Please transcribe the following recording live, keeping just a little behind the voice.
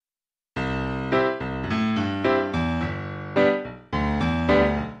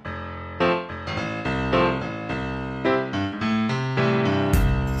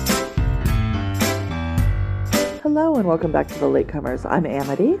Hello and welcome back to The Latecomers. I'm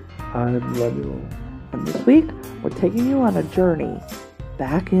Amity. I'm Lemuel. And this week, we're taking you on a journey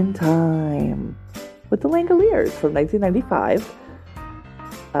back in time with The Langoliers from 1995.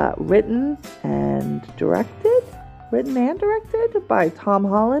 Written and directed by Tom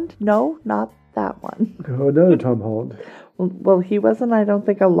Holland. No, not that one. Oh, another Tom Holland. Well, he wasn't, I don't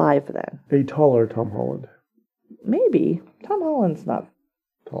think, alive then. A taller Tom Holland. Maybe. Tom Holland's not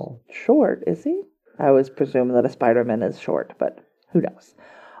Tall. short, is he? I always presume that a Spider-Man is short, but who knows?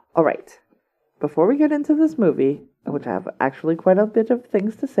 All right. Before we get into this movie, which I have actually quite a bit of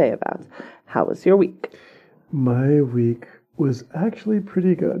things to say about, how was your week? My week was actually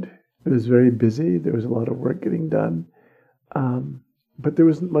pretty good. It was very busy. There was a lot of work getting done. But there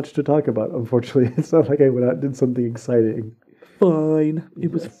wasn't much to talk about, unfortunately. It's not like I went out and did something exciting. Fine.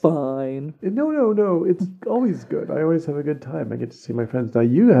 It was fine. No. It's always good. I always have a good time. I get to see my friends. Now,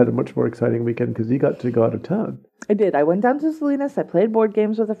 you had a much more exciting weekend because you got to go out of town. I did. I went down to Salinas. I played board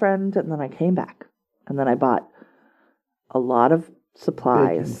games with a friend, and then I came back. And then I bought a lot of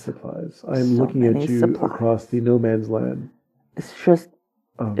supplies. Baking supplies. I'm looking at you across the no man's land. It's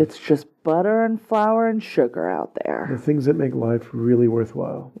just butter and flour and sugar out there. The things that make life really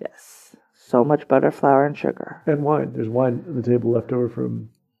worthwhile. Yes. So much butter, flour, and sugar. And wine. There's wine on the table left over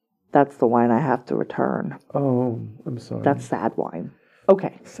from... That's the wine I have to return. Oh, I'm sorry. That's sad wine.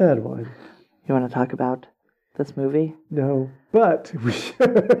 Okay. Sad wine. You want to talk about this movie? No, but we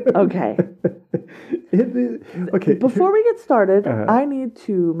should. Okay. Okay. Before we get started, I need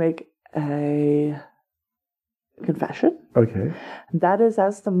to make a confession. Okay. That is,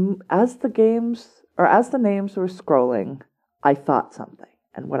 as the names were scrolling, I thought something.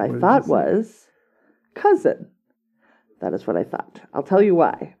 And what I thought was cousin. That is what I thought. I'll tell you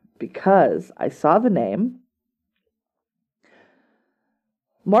why. Because I saw the name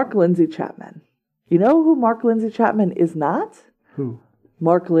Mark Lindsay Chapman. You know who Mark Lindsay Chapman is not? Who?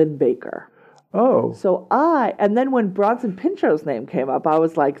 Mark Lynn Baker. Oh. So and then when Bronson Pinchot's name came up, I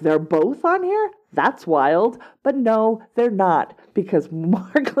was like, they're both on here? That's wild. But no, they're not. Because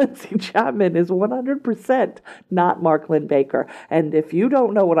Mark Lindsay Chapman is 100% not Mark Lynn Baker. And if you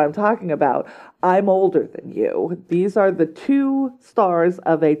don't know what I'm talking about, I'm older than you. These are the two stars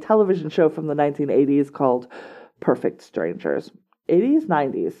of a television show from the 1980s called Perfect Strangers. 80s,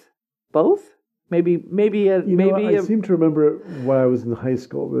 90s? Both? Maybe I seem to remember when I was in high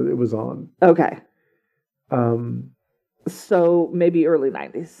school that it was on. Okay. So maybe early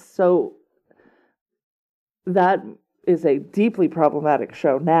 90s. So that is a deeply problematic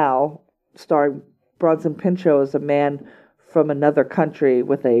show now, starring Bronson Pinchot as a man from another country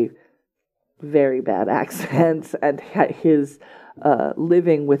with a very bad accent and his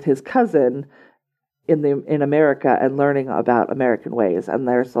living with his cousin in America and learning about American ways. And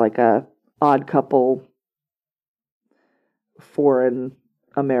there's like a odd couple foreign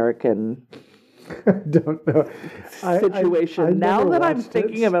American I don't know situation. I now that I'm it.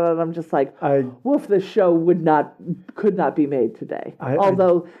 thinking about it, I'm just like, woof, this show could not be made today.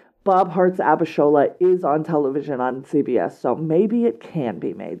 Although Bob Hart's Abishola is on television on CBS, so maybe it can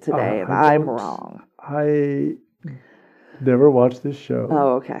be made today, and I'm wrong. I never watched this show.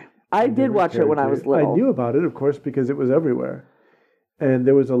 Oh, okay. I did watch it when I was little. I knew about it, of course, because it was everywhere. And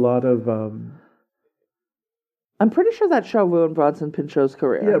there was a lot of... I'm pretty sure that show ruined Bronson Pinchot's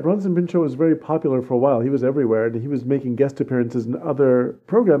career. Yeah, Bronson Pinchot was very popular for a while. He was everywhere, and he was making guest appearances in other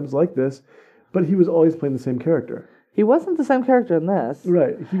programs like this, but he was always playing the same character. He wasn't the same character in this.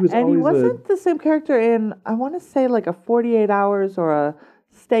 Right. He wasn't the same character in, I want to say, like a 48 Hours or a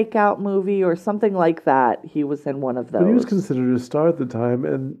Stakeout movie or something like that. He was in one of those. But he was considered a star at the time,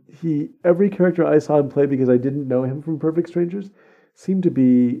 and every character I saw him play, because I didn't know him from Perfect Strangers, seemed to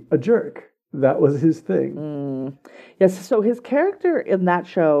be a jerk. That was his thing. Yes, so his character in that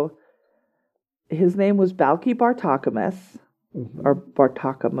show, his name was Balki Bartokomous, or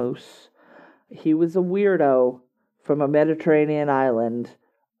Bartokomous. He was a weirdo from a Mediterranean island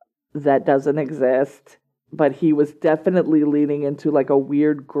that doesn't exist, but he was definitely leaning into like a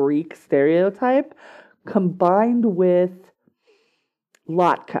weird Greek stereotype, combined with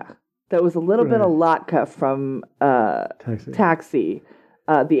Latka. There was a little bit of Latka from Taxi.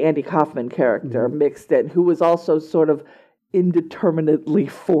 The Andy Kaufman character mixed in, who was also sort of indeterminately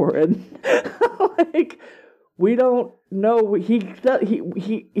foreign. Like, we don't know. He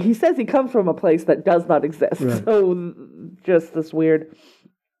says he comes from a place that does not exist. Right. So just this weird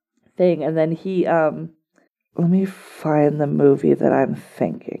thing. And then he, let me find the movie that I'm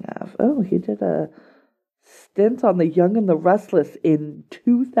thinking of. Oh, he did a stint on The Young and the Restless in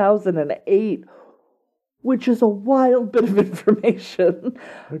 2008. Which is a wild bit of information.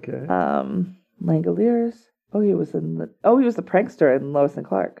 Okay. Langoliers, he was the prankster in Lois and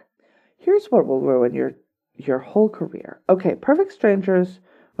Clark. Here's what will ruin your whole career. Okay, Perfect Strangers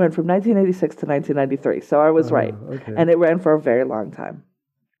went from 1986 to 1993, so I was right. Okay. And it ran for a very long time.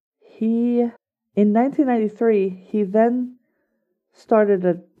 In 1993, he then started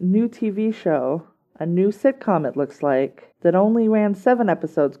a new TV show, a new sitcom it looks like, that only ran 7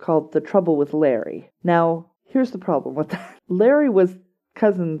 episodes called The Trouble with Larry. Now, here's the problem with that. Larry was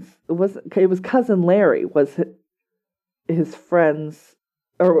cousin Larry was his friend's,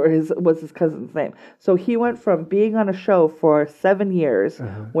 or was his cousin's name. So he went from being on a show for 7 years,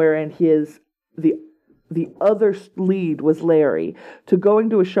 wherein the other lead was Larry, to going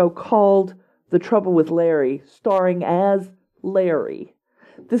to a show called The Trouble with Larry, starring as Larry.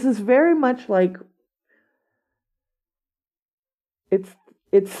 This is very much like it's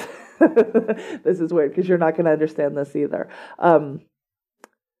this is weird because you're not going to understand this either.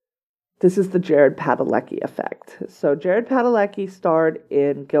 This is the Jared Padalecki effect. So Jared Padalecki starred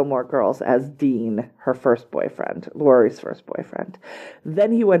in Gilmore Girls as Dean, her first boyfriend, Lori's first boyfriend.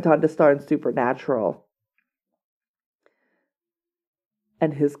 Then he went on to star in Supernatural.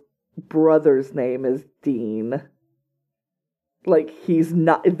 And his brother's name is Dean. Like, he's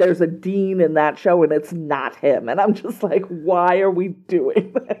not, there's a Dean in that show and it's not him. And I'm just like, why are we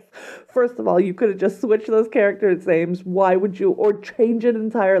doing this? First of all, you could have just switched those characters' names. Why would you, or change it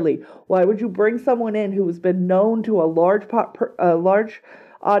entirely? Why would you bring someone in who has been known to a large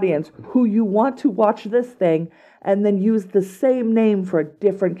audience who you want to watch this thing and then use the same name for a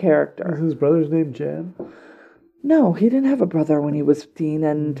different character? Is his brother's name Jan? No, he didn't have a brother when he was Dean,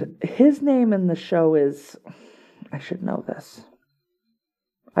 and his name in the show is, I should know this.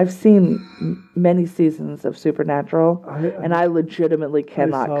 I've seen many seasons of Supernatural, and I legitimately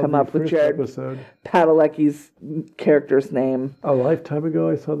cannot come up with Jared Padalecki's character's name. A lifetime ago,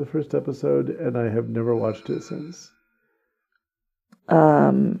 I saw the first episode, and I have never watched it since.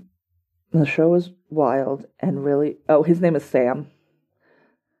 The show is wild and really... Oh, his name is Sam.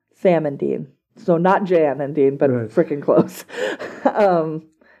 Sam and Dean. So not Jan and Dean, but freaking close.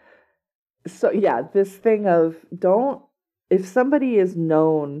 So yeah, this thing of if somebody is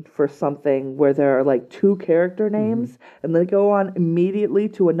known for something where there are like 2 character names and they go on immediately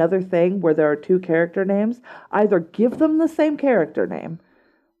to another thing where there are 2 character names, either give them the same character name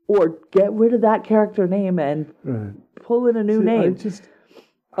or get rid of that character name and pull in a new name.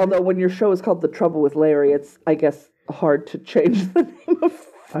 Although when your show is called The Trouble with Larry, it's, I guess, hard to change the name of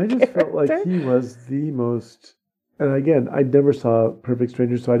I just felt like he was the most... And again, I never saw Perfect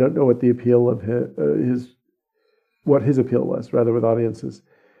Strangers, so I don't know what the appeal of what his appeal was, rather, with audiences.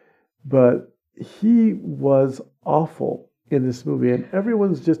 But he was awful in this movie, and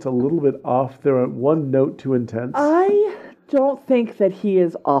everyone's just a little bit off. They're on one note too intense. I don't think that he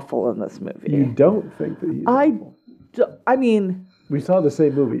is awful in this movie. You don't think that he's awful? I mean... We saw the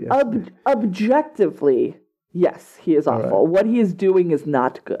same movie. Objectively, yes, he is awful. Right. What he is doing is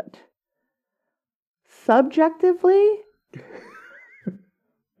not good. Subjectively,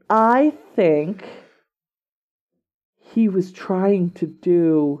 I think he was trying to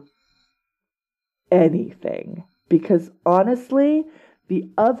do anything. Because honestly,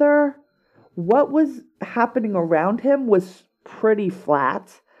 what was happening around him was pretty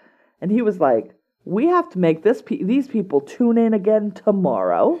flat. And he was like, we have to make these people tune in again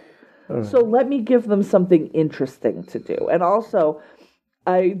tomorrow. So let me give them something interesting to do. And also,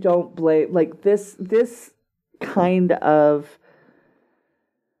 I don't blame, like, this kind of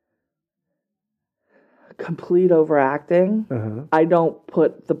complete overacting. I don't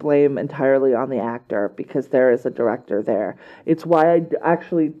put the blame entirely on the actor because there is a director there. It's why I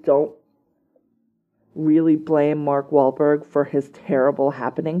actually don't really blame Mark Wahlberg for his terrible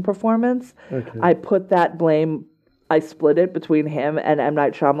Happening performance. I split it between him and M.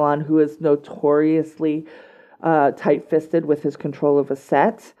 Night Shyamalan, who is notoriously tight-fisted with his control of a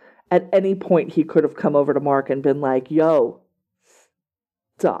set. At any point, he could have come over to Mark and been like, yo,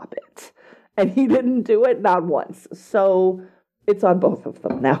 stop it. And he didn't do it, not once. So it's on both of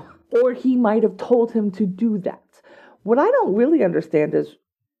them now. Or he might have told him to do that. What I don't really understand is,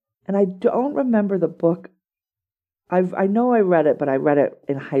 and I don't remember the book. I know I read it, but I read it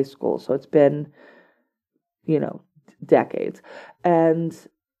in high school. So it's been, decades. And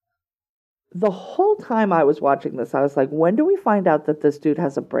the whole time I was watching this, I was like, when do we find out that this dude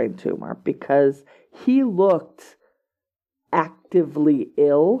has a brain tumor? Because he looked actively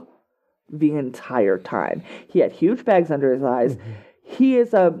ill the entire time. He had huge bags under his eyes. He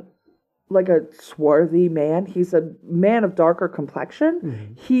is a swarthy man. He's a man of darker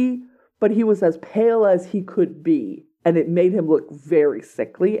complexion. But he was as pale as he could be. And it made him look very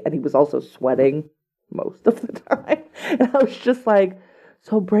sickly. And he was also sweating most of the time. And I was just like,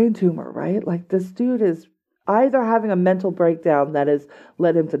 so brain tumor, right? Like, this dude is either having a mental breakdown that has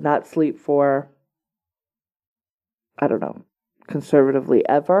led him to not sleep for, I don't know, conservatively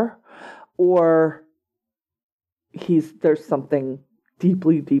ever, or there's something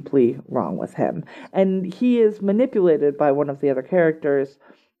deeply, deeply wrong with him. And he is manipulated by one of the other characters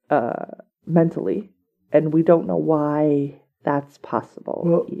mentally, and we don't know why that's possible.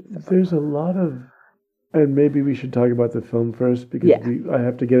 Well, there's a lot of, and maybe we should talk about the film first, because I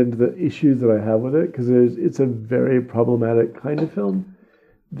have to get into the issues that I have with it, because it's a very problematic kind of film.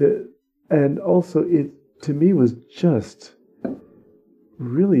 And also it, to me, was just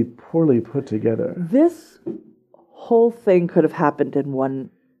really poorly put together. This whole thing could have happened in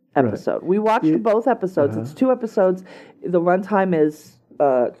one episode. Right. We watched both episodes. It's 2 episodes. The runtime is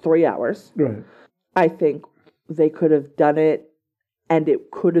 3 hours. Right. I think they could have done it, and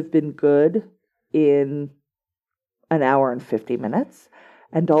it could have been good in an hour and 50 minutes.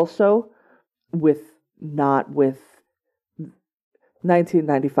 And also, not with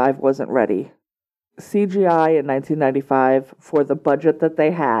 1995 wasn't ready. CGI in 1995 for the budget that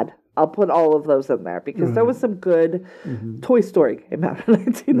they had. I'll put all of those in there because there was some good. Toy Story came out in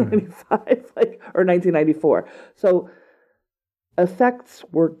 1995, or 1994. So effects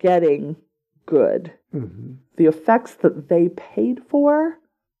were getting good. The effects that they paid for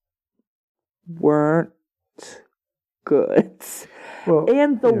weren't good. Well,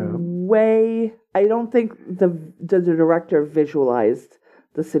 and the way, I don't think the director visualized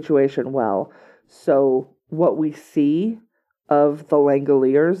the situation well. So what we see of the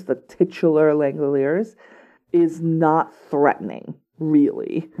Langoliers, the titular Langoliers, is not threatening,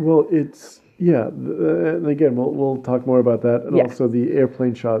 really. Well, it's, and again, we'll talk more about that, and also the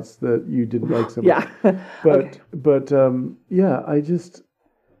airplane shots that you didn't like so much. I just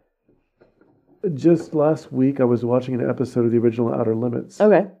last week I was watching an episode of the original Outer Limits.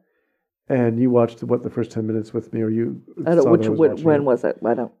 Okay. And you watched the first 10 minutes with me, or you? I don't know when was it?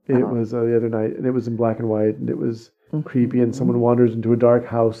 It was the other night, and it was in black and white, and it was creepy. And someone wanders into a dark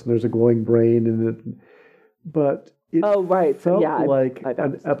house, and there's a glowing brain, and it felt like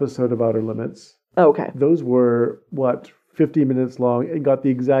an episode of Outer Limits. Oh, okay. Those were 50 minutes long, and got the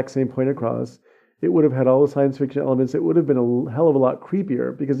exact same point across. It would have had all the science fiction elements. It would have been a hell of a lot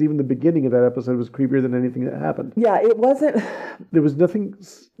creepier, because even the beginning of that episode was creepier than anything that happened. Yeah, it wasn't. There was nothing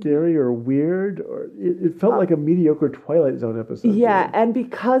scary or weird, or it felt like a mediocre Twilight Zone episode. Yeah, and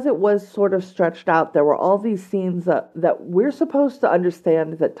because it was sort of stretched out, there were all these scenes that we're supposed to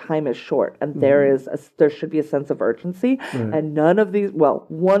understand that time is short, and there should be a sense of urgency, and none of these. Well,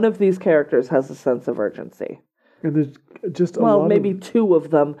 one of these characters has a sense of urgency. And there's just maybe 2 of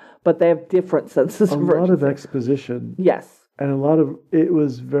them, but they have different senses of urgency. A lot of exposition. Yes. And it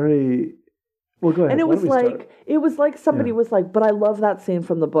was very, well, go ahead. And it was like somebody was like, but I love that scene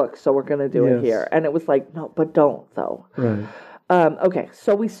from the book, so we're going to do it here. And it was like, no, but don't, though. Right. Okay,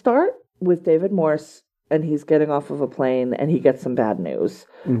 so we start with David Morse, and he's getting off of a plane, and he gets some bad news.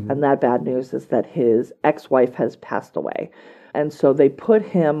 And that bad news is that his ex-wife has passed away. And so they put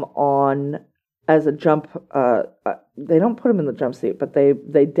him on as a jump, they don't put him in the jump seat, but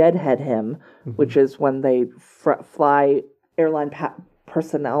they deadhead him, which is when they fly airline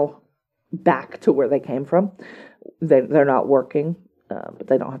personnel back to where they came from. They're not working, but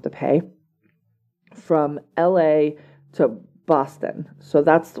they don't have to pay. From L.A. to Boston. So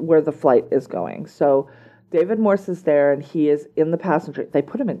that's where the flight is going. So David Morse is there, and he is in the passenger. They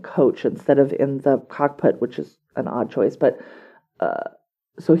put him in coach instead of in the cockpit, which is an odd choice, but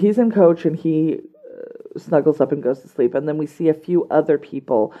so he's in coach, and he snuggles up and goes to sleep. And then we see a few other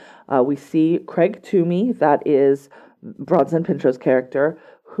people. We see Craig Toomey, that is Bronson Pinchot's character,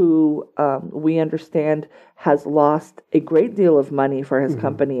 who we understand has lost a great deal of money for his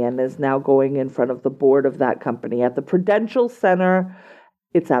company and is now going in front of the board of that company at the Prudential Center.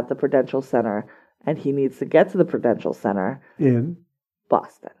 It's at the Prudential Center, and he needs to get to the Prudential Center in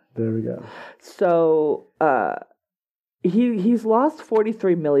Boston. There we go. So he's lost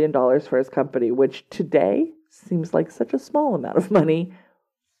 $43 million for his company, which today seems like such a small amount of money,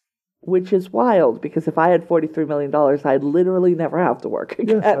 which is wild, because if I had $43 million, I'd literally never have to work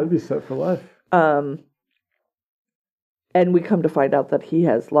again. Yes, I'd be set for life. And we come to find out that he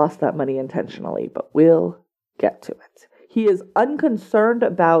has lost that money intentionally, but we'll get to it. He is unconcerned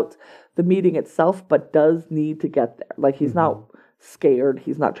about the meeting itself, but does need to get there. Like, he's not scared.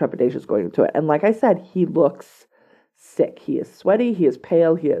 He's not trepidatious going into it. And like I said, he looks sick. He is sweaty. He is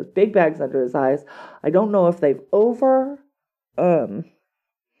pale. He has big bags under his eyes. I don't know if they've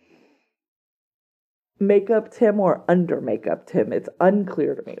makeup Tim or under makeup Tim. It's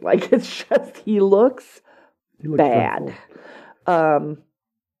unclear to me. Like, it's just, he looks bad.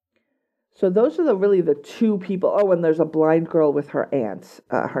 So those are really the two people. Oh, and there's a blind girl with her aunt.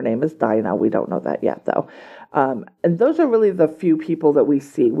 Her name is Dinah. We don't know that yet, though. And those are really the few people that we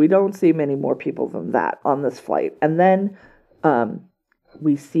see. We don't see many more people than that on this flight. And then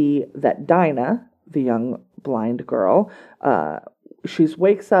we see that Dinah, the young blind girl, she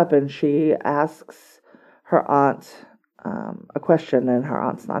wakes up and she asks her aunt a question, and her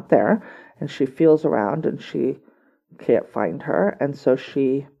aunt's not there. And she feels around and she can't find her. And so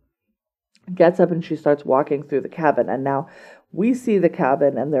she gets up and she starts walking through the cabin. And now we see the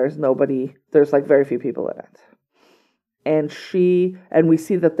cabin and there's nobody, there's like very few people in it. And we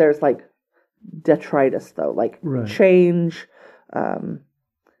see that there's like detritus though, like change,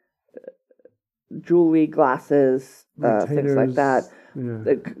 jewelry, glasses, things like that. Yeah.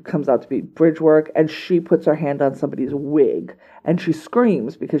 It comes out to be bridge work. And she puts her hand on somebody's wig and she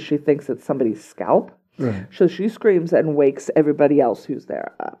screams because she thinks it's somebody's scalp. Right. So she screams and wakes everybody else who's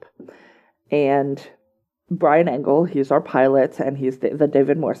there up. And Brian Engel, he's our pilot, and he's the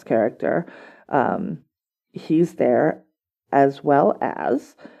David Morse character. He's there, as well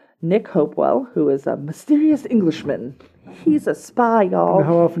as Nick Hopewell, who is a mysterious Englishman. He's a spy, y'all. And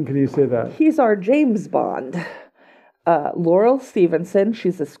how often can you say that? He's our James Bond. Laurel Stevenson,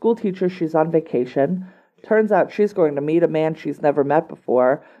 she's a school teacher. She's on vacation. Turns out she's going to meet a man she's never met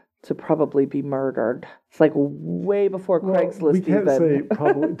before to probably be murdered. It's like way before Craigslist. We can't say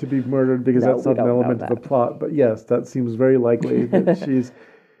probably to be murdered because that's not an element of the plot. But yes, that seems very likely that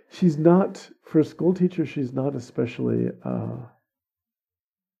she's not, for a school teacher, she's not especially,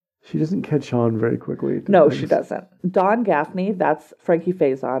 she doesn't catch on very quickly. No, she doesn't. Don Gaffney, that's Frankie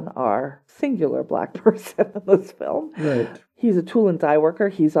Faison, our singular black person in this film. Right. He's a tool and die worker.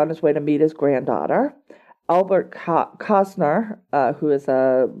 He's on his way to meet his granddaughter. Albert Costner, who is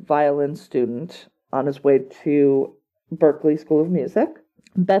a violin student on his way to Berklee School of Music.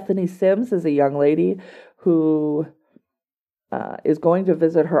 Bethany Sims is a young lady who is going to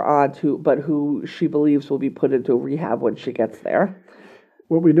visit her aunt, who she believes will be put into rehab when she gets there.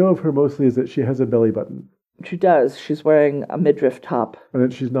 What we know of her mostly is that she has a belly button. She does. She's wearing a midriff top. And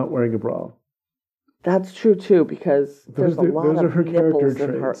that she's not wearing a bra. That's true, too, because there's a lot of her nipples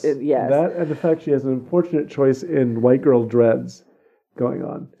character in her. traits. Yes. That and the fact she has an unfortunate choice in white girl dreads going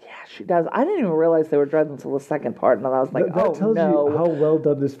on. Yeah, she does. I didn't even realize they were dreads until the second part, and then I was like, that tells you how well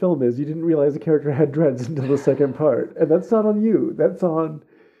done this film is. You didn't realize the character had dreads until the second part. And that's not on you. That's on...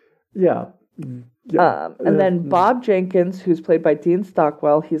 Yeah. And then Bob Jenkins, who's played by Dean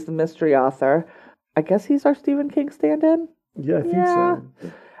Stockwell, he's the mystery author. I guess he's our Stephen King stand-in? Yeah, I think so.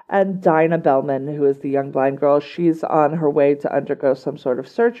 And Dinah Bellman, who is the young blind girl, she's on her way to undergo some sort of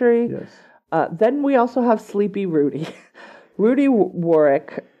surgery. Yes. Then we also have Sleepy Rudy. Rudy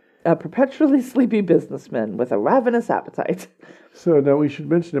Warwick, a perpetually sleepy businessman with a ravenous appetite. So now we should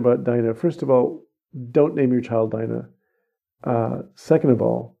mention about Dinah. First of all, don't name your child Dinah. Second of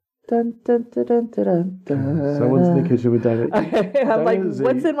all, dun, dun, dun, dun, dun, dun. Someone's in the kitchen with Dinah. I'm like,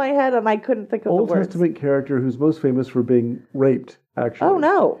 what's in my head? And I couldn't think of the words. Old Testament character who's most famous for being raped, actually. Oh,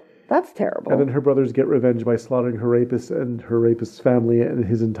 no. That's terrible. And then her brothers get revenge by slaughtering her rapist and her rapist's family and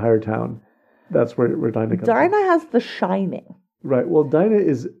his entire town. That's where Dinah comes from. Dinah has The Shining. Right. Well, Dinah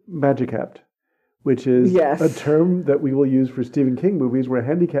is magicapped, which is a term that we will use for Stephen King movies where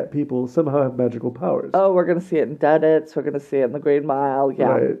handicapped people somehow have magical powers. Oh, we're going to see it in Duddits. We're going to see it in The Green Mile. Yeah.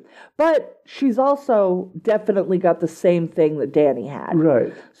 Right. But she's also definitely got the same thing that Danny had.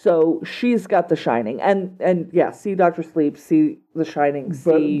 Right. So she's got The Shining. And yeah, see Dr. Sleep, see The Shining,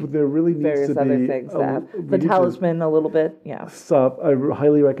 see there really needs various to other be things that have. The Talisman a little bit. Yeah. Stop. I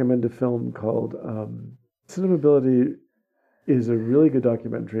highly recommend a film called Cinemability is a really good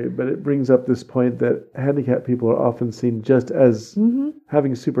documentary, but it brings up this point that handicapped people are often seen just as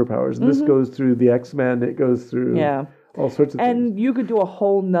having superpowers. And this goes through the X-Men, it goes through all sorts of things. And you could do a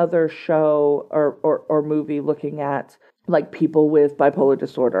whole nother show or movie looking at like people with bipolar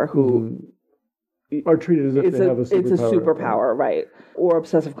disorder who are treated as if they have a superpower. It's a superpower, right? Or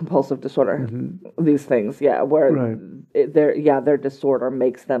obsessive compulsive disorder. These things, where their disorder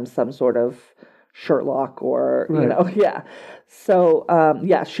makes them some sort of Sherlock or, So,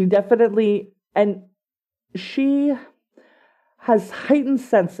 she definitely, and she has heightened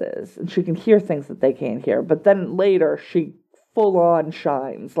senses and she can hear things that they can't hear. But then later she full on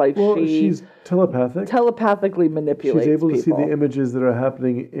shines. Like she's telepathic. Telepathically manipulates She's able to people. see the images that are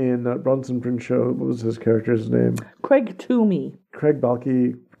happening in Bronson Pinchot. What was his character's name? Craig Toomey. Craig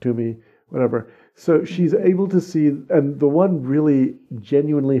Balky, Toomey, whatever. So she's able to see, and the one really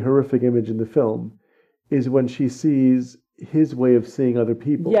genuinely horrific image in the film is when she sees his way of seeing other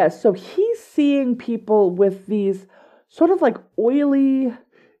people. Yes, so he's seeing people with these sort of like oily.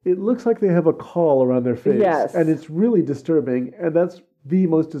 It looks like they have a caul around their face. Yes. And it's really disturbing. And that's the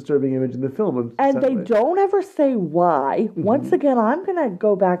most disturbing image in the film. And they don't ever say why. Once again, I'm going to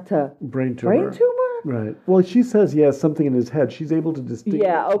go back to brain tumor. Right. Well, she says, something in his head. She's able to distinguish.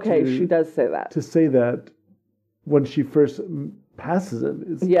 Yeah, okay, she does say that. To say that when she first passes him.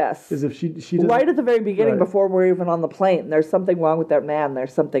 Is if she doesn't, right at the very beginning, before we're even on the plane, there's something wrong with that man.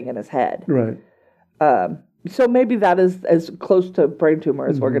 There's something in his head. Right. So maybe that is as close to brain tumor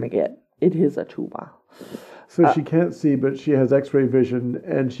as we're going to get. It is a tumor. So she can't see, but she has X-ray vision,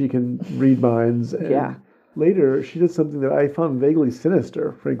 and she can read minds. And later, she does something that I found vaguely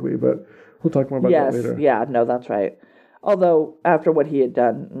sinister, frankly, but we'll talk more about that later. Yeah, no, that's right. Although, after what he had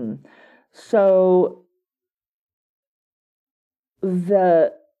done. So, they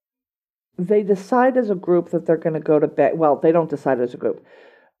decide as a group that they're going to go to bed. Well, they don't decide as a group.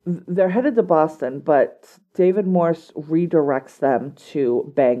 They're headed to Boston, but David Morse redirects them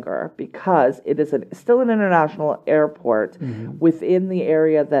to Bangor because it is still an international airport within the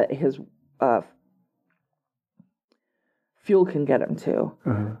area that his fuel can get him to.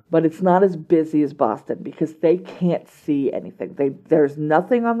 But it's not as busy as Boston because they can't see anything. There's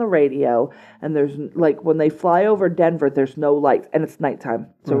nothing on the radio, and there's, like, when they fly over Denver, there's no lights, and it's nighttime.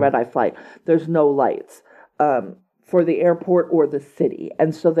 It's a red-eye flight. There's no lights. For the airport or the city.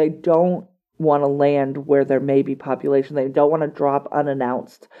 And so they don't want to land where there may be population. They don't want to drop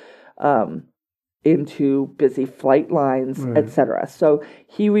unannounced into busy flight lines, etc. So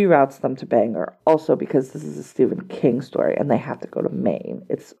he reroutes them to Bangor, also because this is a Stephen King story and they have to go to Maine.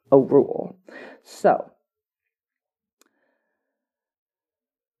 It's a rule. So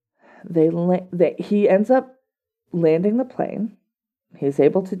he ends up landing the plane. He's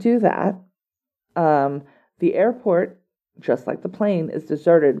able to do that. The airport, just like the plane, is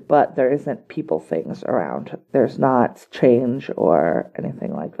deserted, but there isn't people things around. There's not change or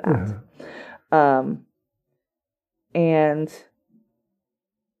anything like that. And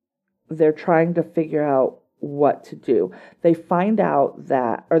they're trying to figure out what to do. They find out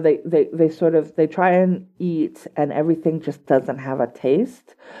that, or they try and eat, and everything just doesn't have a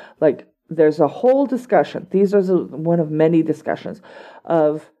taste. Like, there's a whole discussion. These are one of many discussions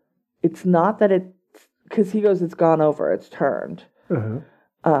of, it's not that it, because he goes, it's gone over, it's turned. And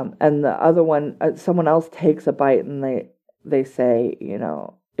the other one, someone else takes a bite and they say,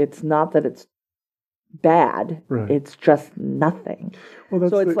 it's not that it's bad, it's just nothing. Well,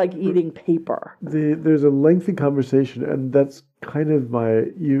 so it's like eating paper. There's a lengthy conversation, and that's kind of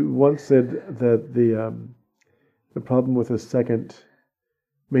you once said that the problem with a second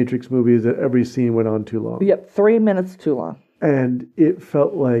Matrix movie is that every scene went on too long. Yep, 3 minutes too long. And it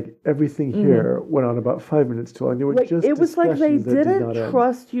felt like everything here went on about 5 minutes too long. There were it was like they didn't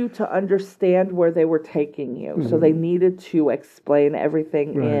trust you to understand where they were taking you. So they needed to explain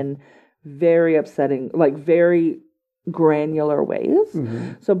everything in very upsetting, like very granular ways.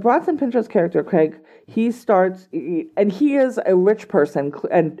 So Bronson Pinchot's character, Craig, he starts, and he is a rich person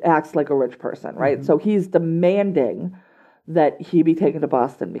and acts like a rich person, right? So he's demanding that he be taken to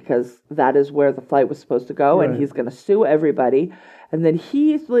Boston because that is where the flight was supposed to go, and he's going to sue everybody. And then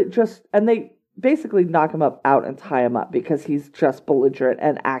and they basically knock him out and tie him up because he's just belligerent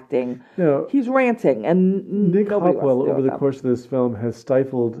and acting. He's ranting, and Nick Hopwell, over the course of this film, has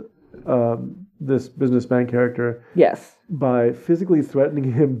stifled this businessman character. Yes. By physically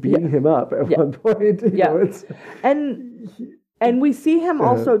threatening him, beating him up at one point. And we see him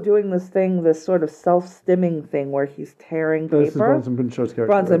also doing this sort of self-stimming thing where he's tearing paper. This is Bronson Pinchot's character.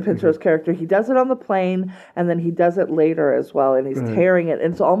 Bronson Pinchot's character. He does it on the plane, and then he does it later as well, and he's tearing it.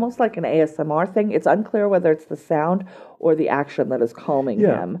 And it's almost like an ASMR thing. It's unclear whether it's the sound or the action that is calming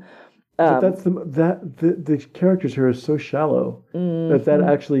him. But that's the characters here are so shallow that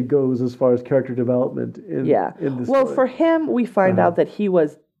actually goes as far as character development in this story. For him, we find out that he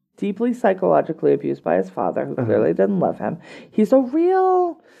was deeply psychologically abused by his father, who clearly didn't love him. He's a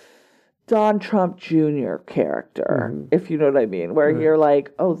real Don Trump Jr. character, if you know what I mean, where you're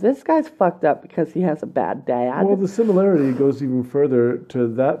like, oh, this guy's fucked up because he has a bad dad. Well, the similarity goes even further to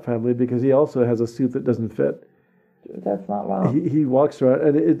that family because he also has a suit that doesn't fit. That's not wrong. He walks around,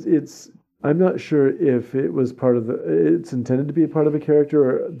 and it's. I'm not sure if it was part of it's intended to be a part of a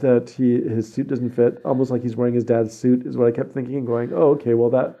character, or that his suit doesn't fit. Almost like he's wearing his dad's suit is what I kept thinking and going, oh, okay, well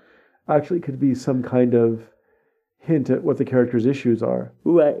that actually could be some kind of hint at what the character's issues are.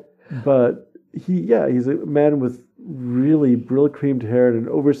 Right. But he's a man with really brill-creamed hair in an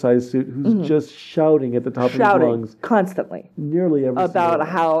oversized suit who's just shouting at the top of his lungs constantly nearly every about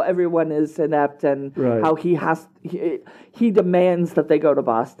how everyone is inept and how he demands that they go to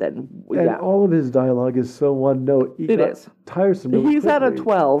Boston. And all of his dialogue is so one note. It is tiresome. He's at a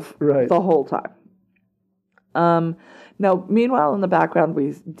 12 the whole time. Now, meanwhile, in the background,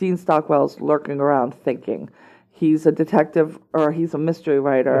 Dean Stockwell's lurking around thinking. He's a detective or he's a mystery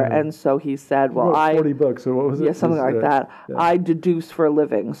writer, and so he said, "Well, 40 books or what was it? Yeah, something like that. Yeah. I deduce for a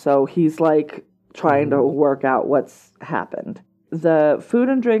living." So he's like trying to work out what's happened. The food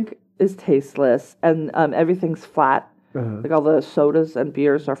and drink is tasteless, and everything's flat. Like all the sodas and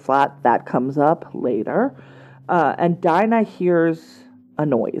beers are flat. That comes up later, and Dinah hears a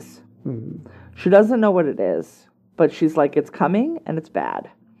noise. She doesn't know what it is, but she's like, "It's coming, and it's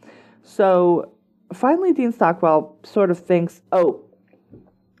bad." So. Finally, Dean Stockwell sort of thinks,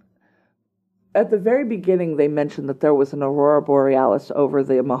 at the very beginning, they mentioned that there was an aurora borealis over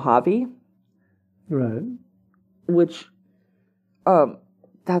the Mojave. Right. Which,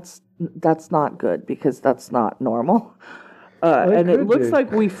 that's not good because that's not normal. And it looks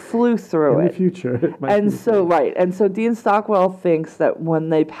like we flew through it. In the future, it might and so, And so Dean Stockwell thinks that when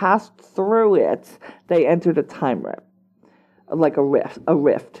they passed through it, they entered a time rift, like a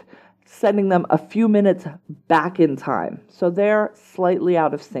rift. Sending them a few minutes back in time. So they're slightly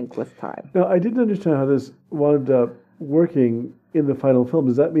out of sync with time. Now, I didn't understand how this wound up working in the final film.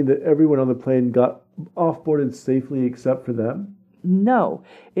 Does that mean that everyone on the plane got off-boarded safely except for them? No.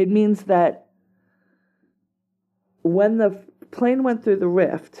 It means that when the plane went through the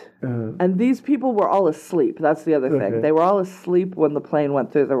rift, and these people were all asleep. That's the other thing. They were all asleep when the plane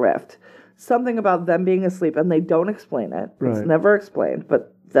went through the rift. Something about them being asleep, and they don't explain it. Right. It's never explained,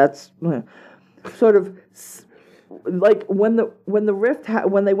 but that's sort of like when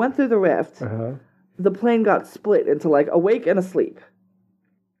they went through the rift, the plane got split into like awake and asleep,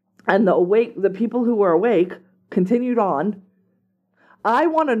 and the people who were awake continued on. I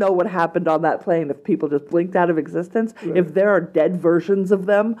want to know what happened on that plane if people just blinked out of existence, if there are dead versions of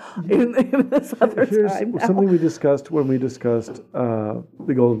them in this other time now. Something we discussed when we discussed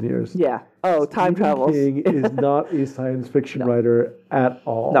the Golden Years. Yeah. Oh, time travels. King is not a science fiction writer at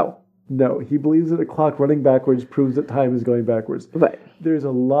all. No, he believes that a clock running backwards proves that time is going backwards. Right. There's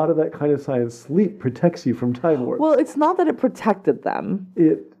a lot of that kind of science. Sleep protects you from time warps. Well, it's not that it protected them.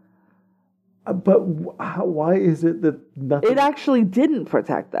 But why is it that nothing... It actually didn't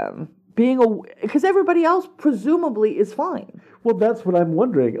protect them. Because everybody else presumably is fine. Well, that's what I'm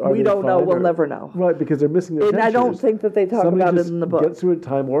wondering. We don't know. We'll never know. Right, because they're missing their dentures. And I don't think that they talk about it in the book. Somebody gets through a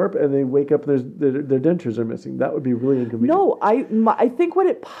time warp and they wake up and their dentures are missing. That would be really inconvenient. No, I think what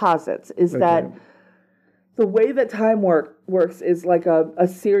it posits is that the way that time works is like a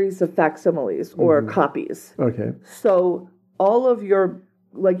series of facsimiles or copies. Okay. So all of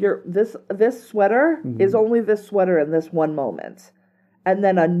this sweater is only this sweater in this one moment. And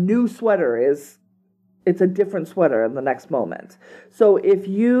then a new sweater it's a different sweater in the next moment. So if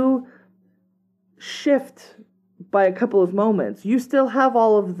you shift by a couple of moments, you still have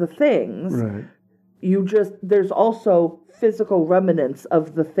all of the things. Right. There's also physical remnants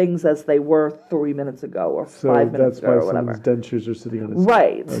of the things as they were 3 minutes ago or 5 minutes ago or whatever. So that's why someone's dentures are sitting on his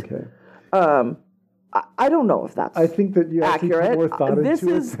right. Okay. I don't know if that's I think that you accurate. Put more thought into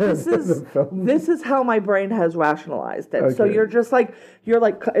This is how my brain has rationalized it. Okay. So you're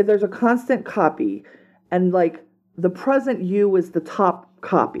like there's a constant copy, and like the present you is the top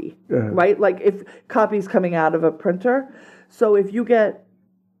copy, right? Like if copies coming out of a printer. So if you get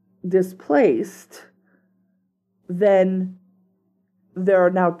displaced, then there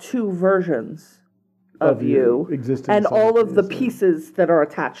are now two versions of you and all of the pieces that are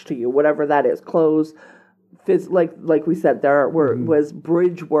attached to you, whatever that is, clothes, like we said, there was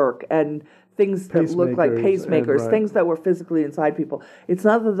bridge work and things that look like pacemakers, things that were physically inside people. It's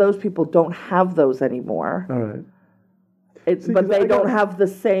not that those people don't have those anymore. All right. But they don't have the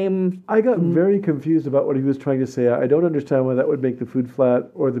same... I got very confused about what he was trying to say. I don't understand why that would make the food flat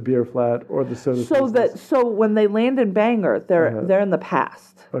or the beer flat or the soda. So when they land in Bangor, they're in the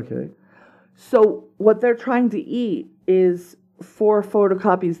past. Okay. So what they're trying to eat is 4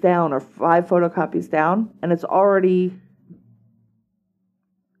 photocopies down or 5 photocopies down, and it's already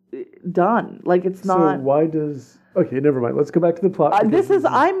done. Like it's not. So why does? Okay, never mind. Let's go back to the plot. I'm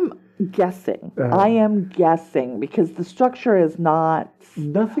guessing. I am guessing because the structure is not.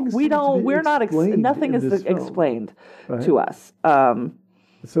 Nothing. Nothing is explained to us.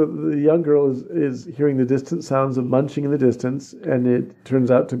 So the young girl is hearing the distant sounds of munching in the distance, and it turns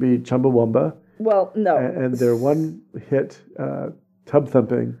out to be Chumbawamba. Well, no. And their one hit, tub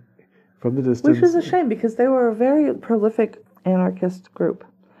thumping, from the distance. Which is a shame because they were a very prolific anarchist group.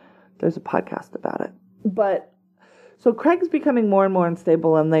 There's a podcast about it. But, so Craig's becoming more and more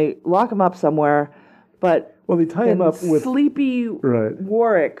unstable and they lock him up somewhere, but... Well, they tie him up with... Sleepy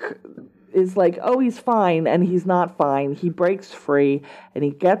Warwick is like, oh, he's fine, and he's not fine. He breaks free, and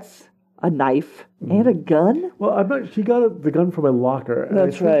he gets a knife and a gun. Well, I'm not... He got the gun from a locker. And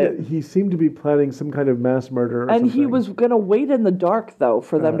That's right. That he seemed to be planning some kind of mass murder or and something. He was going to wait in the dark, though,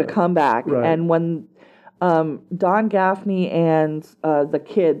 for them to come back. Right. And when Don Gaffney and the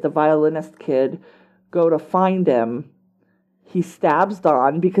kid, the violinist kid, go to find him, he stabs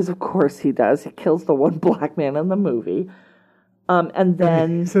Don, because of course he does. He kills the one black man in the movie. And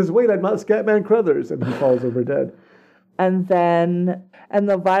then... He says, wait, I'm not Scatman Crothers. And he falls over dead. And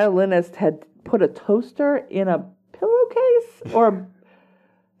the violinist had put a toaster in a pillowcase or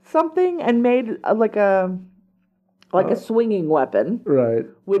something and made like a swinging weapon. Right.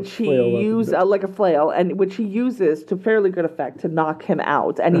 Which he used, like a flail, and which he uses to fairly good effect to knock him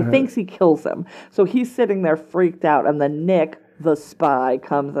out. And he thinks he kills him. So he's sitting there freaked out. And then Nick, the spy,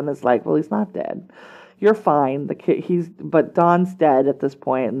 comes and is like, well, he's not dead. You're fine. The kid, but Don's dead at this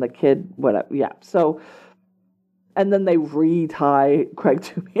point, and the kid, whatever. Yeah. So, and then they re-tie Craig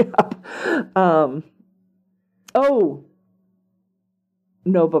Toomey up. Oh.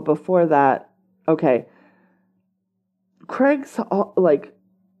 No, but before that, okay. Craig's,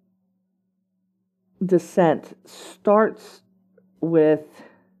 descent starts with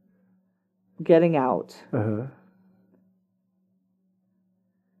getting out. Uh-huh.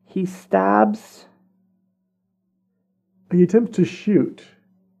 He stabs... He attempts to shoot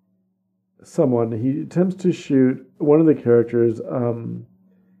someone. He attempts to shoot one of the characters,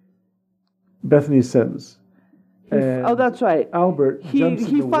 Bethany Sims. Oh, that's right. Albert jumps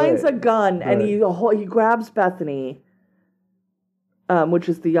in the finds way. a gun and he grabs Bethany, which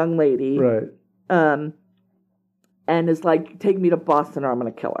is the young lady, right? And is like, "Take me to Boston, or I'm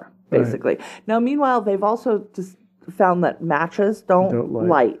going to kill her." Basically. Right. Now, meanwhile, they've also just found that matches don't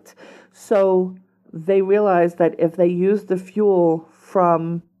light, so they realize that if they use the fuel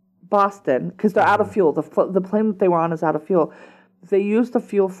from Boston, because they're out of fuel, the plane that they were on is out of fuel. If they use the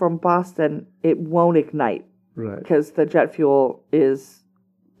fuel from Boston, it won't ignite. Right. Because the jet fuel is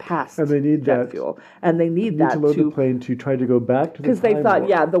past and they need jet that fuel. And they need that to load the plane to try to go back to the because they thought,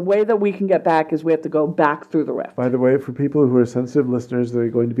 the way that we can get back is we have to go back through the rift. By the way, for people who are sensitive listeners that are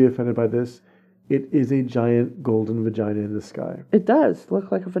going to be offended by this, it is a giant golden vagina in the sky. It does look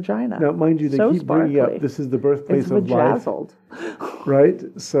like a vagina. Now, mind you, they keep bringing up this is the birthplace of life. Right?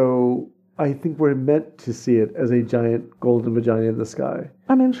 So I think we're meant to see it as a giant golden vagina in the sky.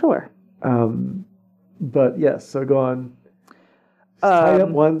 I mean, sure. But yes, so go on. He's tied up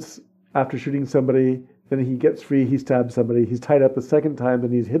once after shooting somebody, then he gets free, he stabs somebody, he's tied up a second time,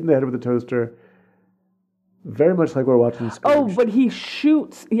 then he's hit in the head with a toaster. Very much like we're watching Scrooge. Oh, but he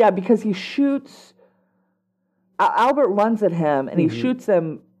shoots, because he shoots, Albert runs at him, and he shoots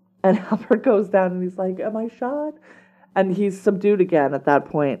him, and Albert goes down, and he's like, am I shot? And he's subdued again at that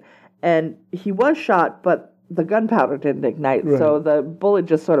point. And he was shot, but the gunpowder didn't ignite, so the bullet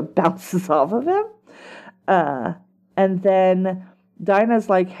just sort of bounces off of him. And then Dinah's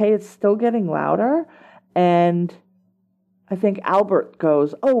like, hey, it's still getting louder. And I think Albert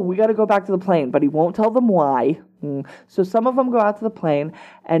goes, oh, we got to go back to the plane. But he won't tell them why. So some of them go out to the plane,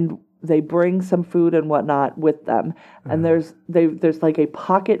 and they bring some food and whatnot with them. And there's like a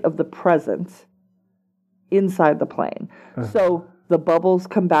pocket of the present inside the plane. So the bubbles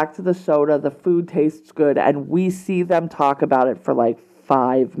come back to the soda, the food tastes good, and we see them talk about it for like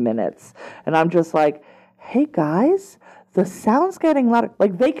 5 minutes. And I'm just like, hey guys, the sound's getting louder.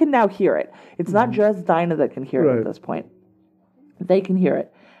 Like, they can now hear it. It's not just Dinah that can hear it at this point. They can hear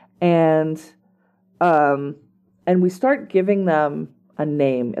it. And we start giving them a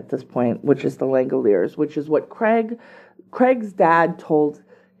name at this point, which is the Langoliers, which is what Craig's dad told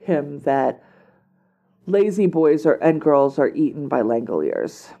him, that lazy boys and girls are eaten by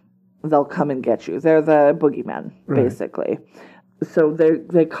Langoliers. They'll come and get you. They're the boogeymen, basically. So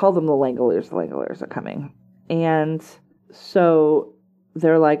they call them the Langoliers. The Langoliers are coming. And so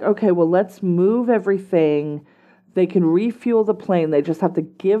they're like, okay, well, let's move everything. They can refuel the plane. They just have to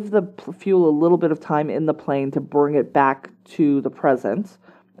give the fuel a little bit of time in the plane to bring it back to the present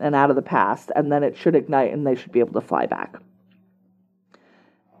and out of the past. And then it should ignite and they should be able to fly back.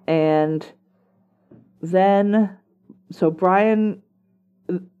 And then, so Brian,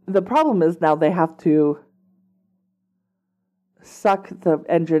 the problem is now they have to suck the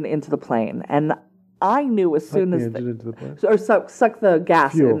engine into the plane. And I knew as soon as... Or suck the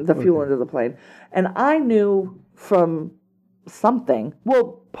gas, fuel into the plane. And I knew from something.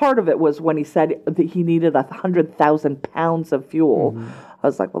 Well, part of it was when he said that he needed 100,000 pounds of fuel. I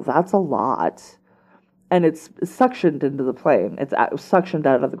was like, well, that's a lot. And it's suctioned into the plane. It's suctioned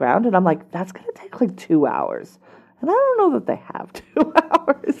out of the ground. And I'm like, that's going to take like 2 hours. And I don't know that they have 2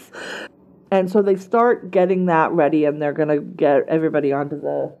 hours. And so they start getting that ready, and they're going to get everybody onto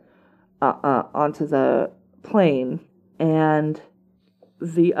the plane. And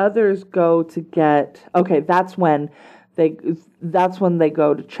the others go to get... Okay, that's when they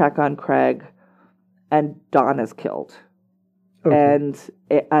go to check on Craig, and Don is killed. Okay.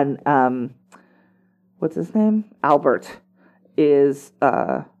 And what's his name? Albert is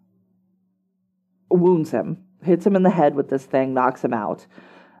wounds him, hits him in the head with this thing, knocks him out.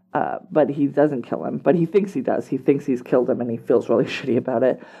 But he doesn't kill him. But he thinks he does. He thinks he's killed him, and he feels really shitty about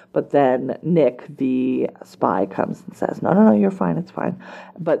it. But then Nick, the spy, comes and says, no, you're fine, it's fine.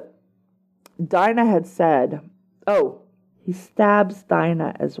 But Dinah had said, he stabs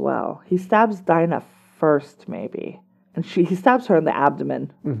Dinah as well. He stabs Dinah first, maybe. And he stabs her in the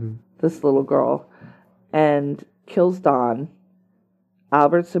abdomen, this little girl, and kills Don.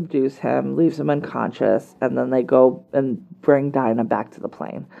 Albert subdues him, leaves him unconscious, and then they go and bring Dinah back to the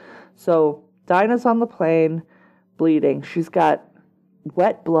plane. So Dinah's on the plane, bleeding. She's got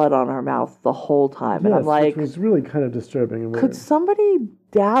wet blood on her mouth the whole time. And I'm like... Which was really kind of disturbing. And could somebody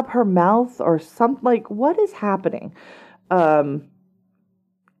dab her mouth or something? Like, what is happening? And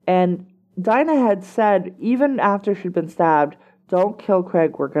Dinah had said, even after she'd been stabbed, don't kill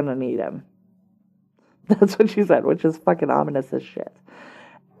Craig, we're going to need him. That's what she said, which is fucking ominous as shit.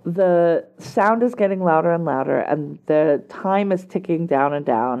 The sound is getting louder and louder, and the time is ticking down and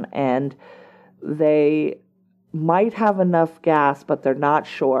down, and they might have enough gas, but they're not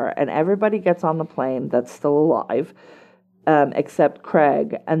sure. And everybody gets on the plane that's still alive, except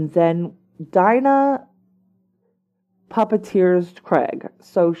Craig. And then Dinah puppeteers Craig.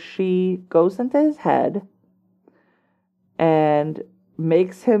 So she goes into his head and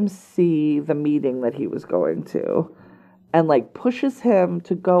makes him see the meeting that he was going to, and like pushes him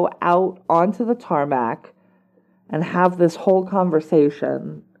to go out onto the tarmac and have this whole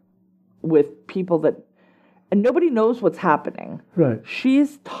conversation with people that, and nobody knows what's happening. Right.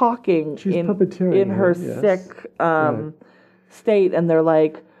 She's talking in her sick state, and they're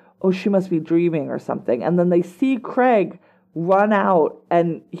like, oh, she must be dreaming or something. And then they see Craig run out,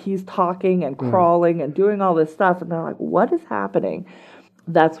 and he's talking and crawling and doing all this stuff, and they're like, what is happening?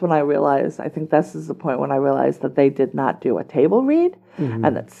 That's when I realized, I think this is the point when I realized that they did not do a table read,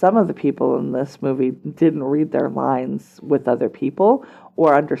 and that some of the people in this movie didn't read their lines with other people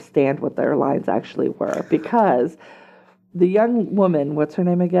or understand what their lines actually were. Because the young woman, what's her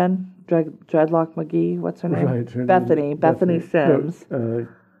name again? Dreadlock McGee? What's her name? Right. Bethany Sims.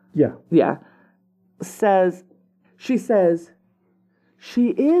 Yeah. She says, she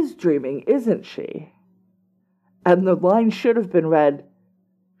is dreaming, isn't she? And the line should have been read,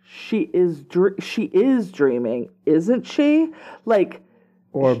 she is dreaming, isn't she? Like,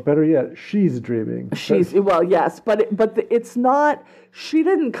 or better yet, she's dreaming. Yes, but it's not. She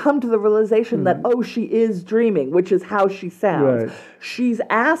didn't come to the realization that she is dreaming, which is how she sounds. Right. She's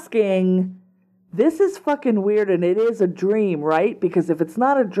asking, this is fucking weird, and it is a dream, right? Because if it's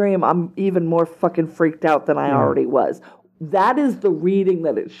not a dream, I'm even more fucking freaked out than I already was. That is the reading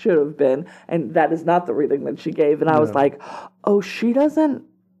that it should have been, and that is not the reading that she gave. And I was like, oh, she doesn't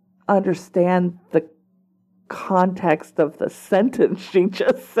understand the context of the sentence she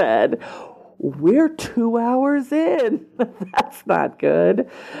just said. We're 2 hours in. That's not good.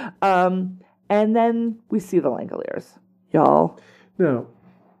 And then we see the Langoliers, y'all. Now,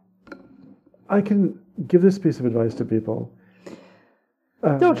 I can give this piece of advice to people.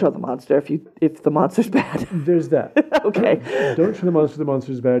 Don't show the monster if the monster's bad. There's that. Okay. Don't show the monster. The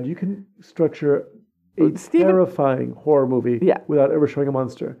monster's bad. You can structure a terrifying horror movie without ever showing a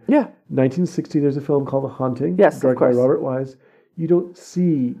monster. Yeah. 1960, there's a film called The Haunting. Yes, directed by Robert Wise. You don't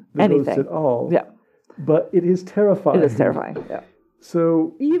see the ghosts at all. Yeah. But it is terrifying. It is terrifying, yeah.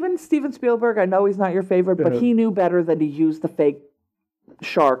 So even Steven Spielberg, I know he's not your favorite, but he knew better than to use the fake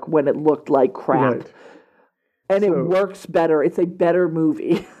shark when it looked like crap. Right. And it works better. It's a better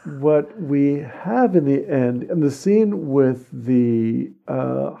movie. What we have in the end, and the scene with the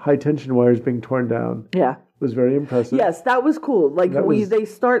high-tension wires being torn down was very impressive. Yes, that was cool. Like, they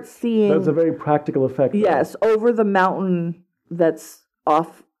start seeing... That's a very practical effect. Yes, over the mountain that's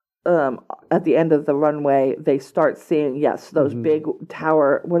off at the end of the runway, they start seeing, those big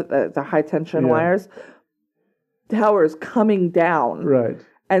tower, the high-tension wires, towers coming down. Right.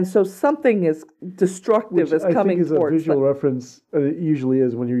 And so something is destructive is I coming think is a towards visual them. reference. It usually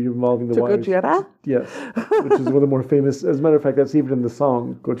is when you're involving the wires. Gojira? Yes, which is one of the more famous. As a matter of fact, that's even in the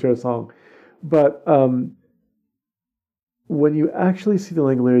song, Gojira song. But when you actually see the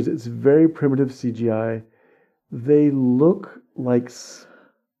Langoliers, it's very primitive CGI. They look like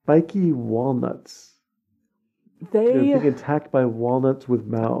spiky walnuts. They're being attacked by walnuts with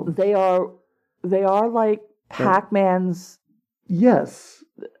mouths. They are like Pac-Man's yes,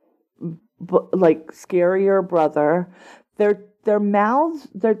 like scarier brother. Their mouths,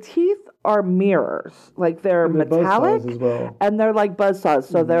 their teeth are mirrors. Like they're metallic as well. And they're like buzzsaws.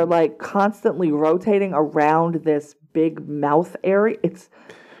 So they're like constantly rotating around this big mouth area. It's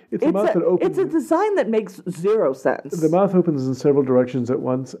a mouth that opens. It's a design that makes zero sense. The mouth opens in several directions at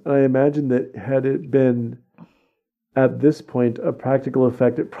once. And I imagine that had it been at this point a practical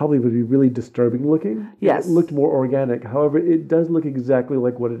effect, it probably would be really disturbing looking. Yes. It looked more organic. However, it does look exactly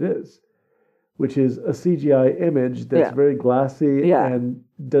like what it is, which is a CGI image that's very glassy and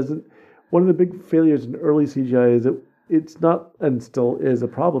doesn't. One of the big failures in early CGI is that it's not, and still is a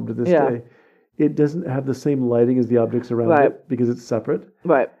problem to this day. It doesn't have the same lighting as the objects around it because it's separate.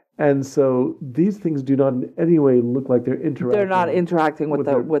 Right. And so these things do not in any way look like they're interacting. They're not interacting with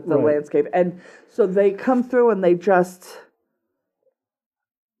the landscape. And so they come through and they just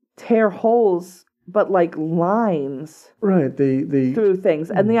tear holes, but like lines through things.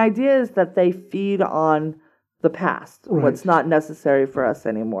 And the idea is that they feed on the past, what's not necessary for us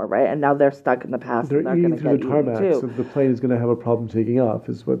anymore, right? And now they're stuck in the past. They're eating through the tarmac, too. so the plane is going to have a problem taking off.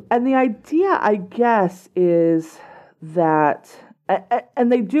 And the idea, I guess, is that... And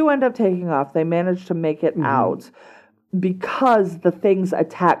they do end up taking off. They manage to make it out because the things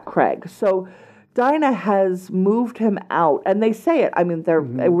attack Craig. So Dinah has moved him out. And they say it. I mean, they're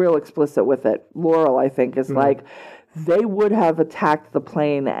real explicit with it. Laurel, I think, is like, they would have attacked the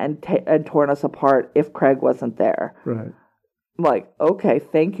plane and torn us apart if Craig wasn't there. Right. I'm like, okay,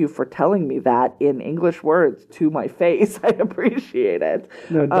 thank you for telling me that in English words to my face. I appreciate it.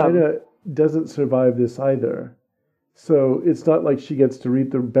 Now, Dinah doesn't survive this either. So it's not like she gets to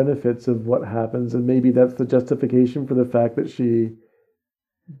reap the benefits of what happens, and maybe that's the justification for the fact that she,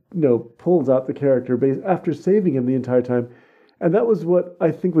 pulls out the character after saving him the entire time. And that was what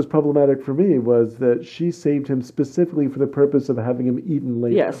I think was problematic for me, was that she saved him specifically for the purpose of having him eaten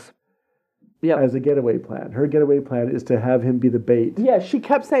later. Yes. Yep. As a getaway plan. Her getaway plan is to have him be the bait. Yeah, she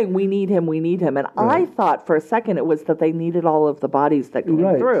kept saying, we need him. And I thought for a second it was that they needed all of the bodies that came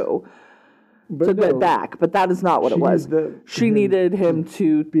through. To get back, but that is not what it was. She needed him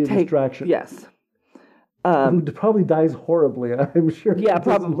to be a distraction. Yes. Who probably dies horribly, I'm sure. Yeah,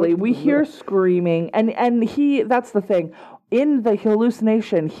 probably. We hear screaming, and that's the thing. In the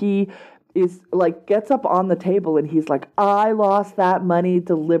hallucination, he is like, gets up on the table and he's like, I lost that money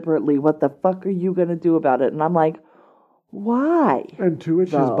deliberately. What the fuck are you going to do about it? And I'm like, why? And to which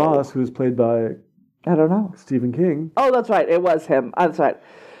his boss, who's played by, I don't know, Stephen King. Oh, that's right. It was him. That's right.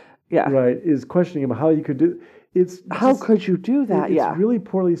 Yeah. Right, is questioning him how you could do how could you do that? It's really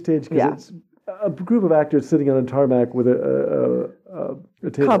poorly staged because it's a group of actors sitting on a tarmac with a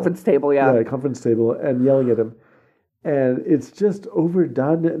table. Conference table, a conference table, and yelling at him. And it's just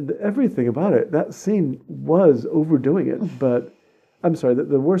overdone, and everything about it. That scene was overdoing it, but I'm sorry,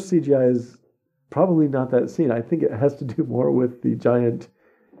 the worst CGI is probably not that scene. I think it has to do more with the giant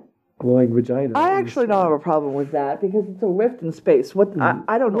glowing vagina. I actually don't have a problem with that because it's a rift in space.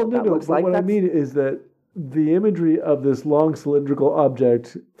 I don't know what that looks like. What I mean is that the imagery of this long cylindrical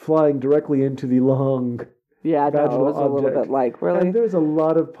object flying directly into the long vaginal it was a little bit like, really? And there's a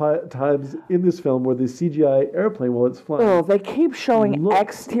lot of times in this film where the CGI airplane, while it's flying... Oh, they keep showing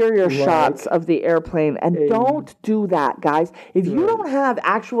exterior shots of the airplane, and don't do that, guys. If you don't have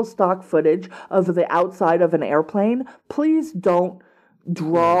actual stock footage of the outside of an airplane, please don't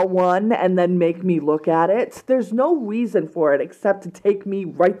draw one and then make me look at it. There's no reason for it except to take me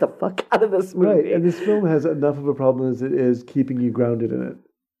right the fuck out of this movie. Right, and this film has enough of a problem as it is keeping you grounded in it.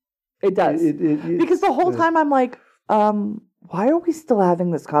 It does. Because the whole time I'm like, why are we still having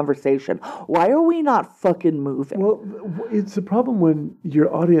this conversation? Why are we not fucking moving? Well, it's a problem when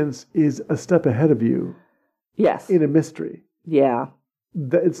your audience is a step ahead of you. Yes. In a mystery. Yeah.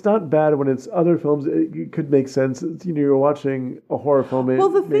 It's not bad when it's other films. It could make sense. You're watching a horror film. Well,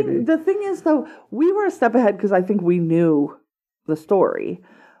 the thing is, though, we were a step ahead because I think we knew the story.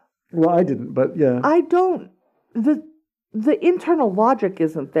 Well, I didn't, but yeah. I don't. The internal logic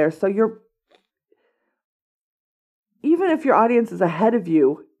isn't there, so even if your audience is ahead of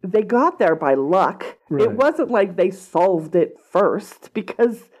you, they got there by luck. Right. It wasn't like they solved it first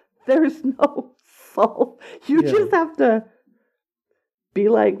because there's no solve. You just have to be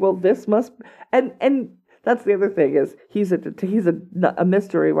like, well, this must, and that's the other thing is he's a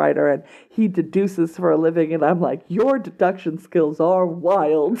mystery writer and he deduces for a living, and I'm like, your deduction skills are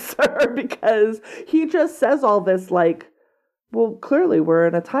wild, sir, because he just says all this like, well, clearly we're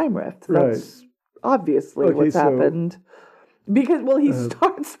in a time rift. That's obviously what's happened. Because, well, he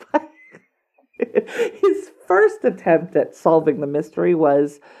starts by his first attempt at solving the mystery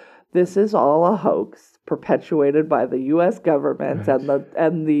was, this is all a hoax perpetuated by the U.S. government,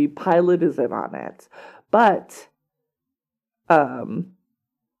 and the pilot is in on it. But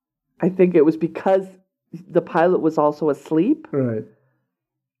I think it was because the pilot was also asleep. Right.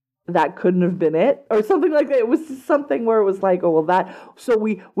 That couldn't have been it, or something like that. It was something where it was like, oh, well, that. So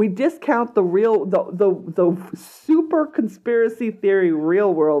we discount the super conspiracy theory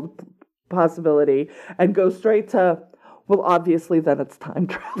real world possibility and go straight to, well, obviously then it's time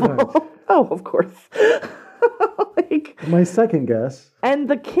travel. Right. Oh, of course. Like, my second guess. And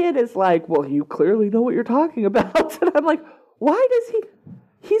the kid is like, well, you clearly know what you're talking about. And I'm like, why does he?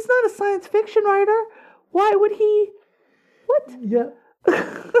 He's not a science fiction writer. Why would he? What? Yeah.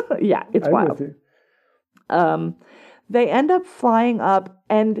 Yeah, it's wild. They end up flying up,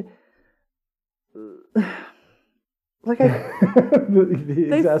 and like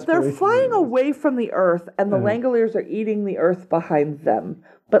they're flying away from the Earth, and the Langoliers are eating the Earth behind them.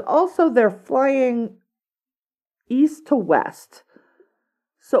 But also they're flying east to west.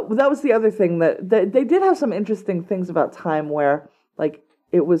 So that was the other thing that they did have some interesting things about time, where like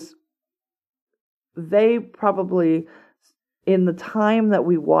it was they probably. In the time that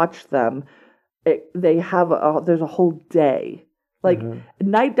we watch them, they have there's a whole day. Like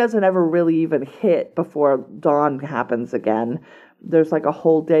night doesn't ever really even hit before dawn happens again. There's like a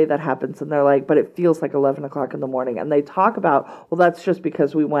whole day that happens, and they're like, but it feels like 11 o'clock in the morning. And they talk about, well, that's just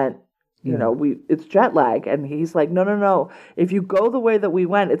because we went, you know, it's jet lag. And he's like, no. If you go the way that we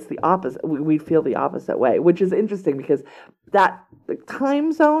went, it's the opposite. We feel the opposite way, which is interesting because that the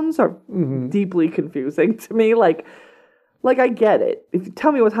time zones are deeply confusing to me. Like, I get it. If you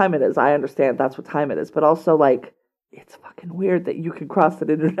tell me what time it is, I understand that's what time it is. But also, like, it's fucking weird that you can cross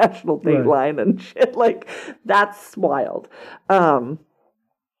an international date line and shit. Like, that's wild. Yeah,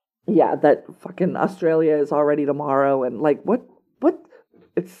 that fucking Australia is already tomorrow. And, like, what?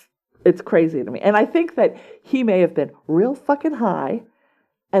 It's crazy to me. And I think that he may have been real fucking high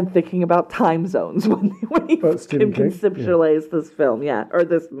and thinking about time zones when he conceptualized this film. Yeah, or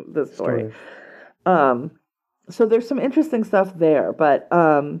this story. So there's some interesting stuff there, but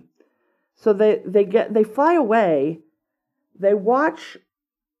so they fly away, they watch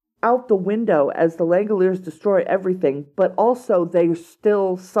out the window as the Langoliers destroy everything, but also there's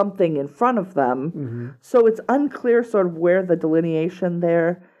still something in front of them. So it's unclear sort of where the delineation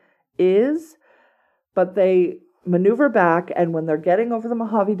there is, but they maneuver back, and when they're getting over the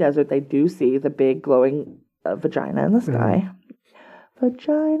Mojave Desert, they do see the big glowing vagina in the sky.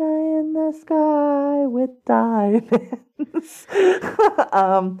 Vagina in the sky with diamonds.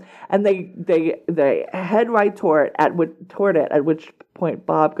 And they head right toward it, at which point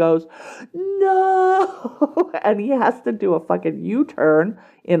Bob goes, no! And he has to do a fucking U-turn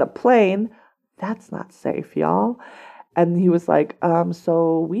in a plane. That's not safe, y'all. And he was like,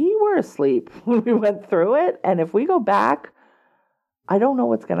 so we were asleep when we went through it, and if we go back, I don't know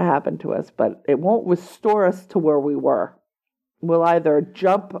what's going to happen to us, but it won't restore us to where we were. We'll either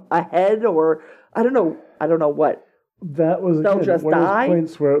jump ahead or I don't know what. That was they'll just one die. Of those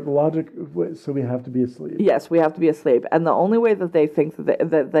points where the logic. So we have to be asleep. Yes, we have to be asleep, and the only way that they think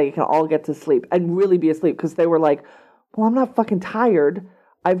that they can all get to sleep and really be asleep, because they were like, "Well, I'm not fucking tired.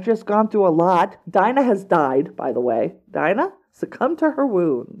 I've just gone through a lot." Dinah has died, by the way. Dinah succumbed to her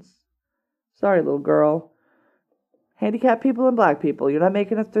wounds. Sorry, little girl. Handicapped people and black people, you're not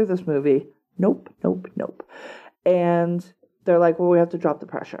making it through this movie. Nope. And they're like, well, we have to drop the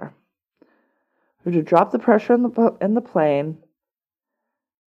pressure. We have to drop the pressure in the plane.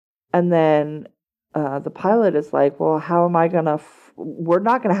 And then the pilot is like, well, how am I going to... we're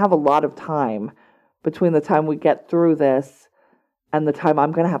not going to have a lot of time between the time we get through this and the time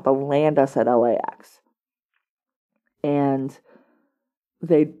I'm going to have to land us at LAX. And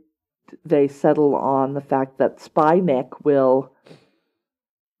they settle on the fact that Spy Nick will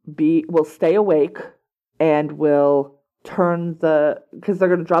stay awake and will turn because they're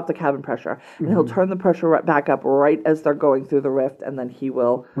going to drop the cabin pressure, and he'll turn the pressure right back up right as they're going through the rift, and then he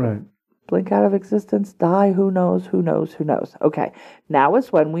will blink out of existence, die, who knows. Okay, now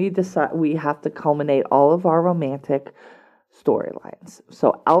is when we decide we have to culminate all of our romantic storylines.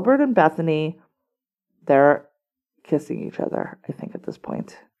 So Albert and Bethany, they're kissing each other, I think, at this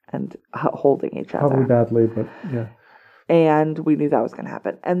point, and holding each other. Probably badly, but yeah. And we knew that was going to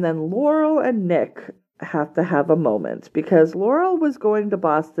happen. And then Laurel and Nick have to have a moment because Laurel was going to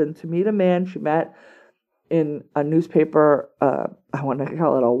Boston to meet a man she met in a newspaper. I want to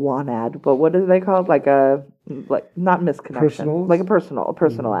call it a one ad, but what do they call it? Like not misconnection, Personals? like a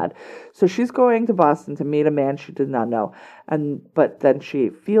personal ad. So she's going to Boston to meet a man she did not know, but then she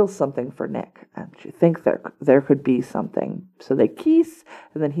feels something for Nick, and she thinks there could be something. So they kiss,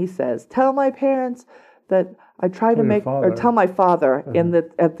 and then he says, "Tell my parents that I tried to make, or tell my father in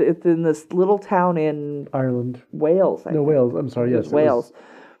this little town in Ireland, Wales. Wales. I'm sorry, yes, Wales."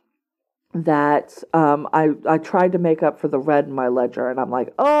 That I tried to make up for the red in my ledger, and I'm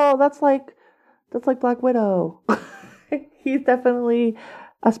like, oh, that's like Black Widow. He's definitely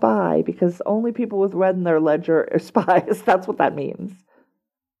a spy because only people with red in their ledger are spies. That's what that means.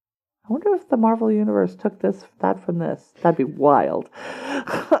 I wonder if the Marvel Universe took that from this. That'd be wild.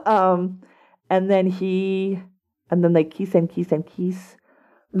 And then they kiss and kiss and kiss.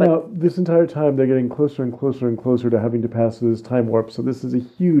 But now, this entire time, they're getting closer and closer and closer to having to pass through this time warp, so this is a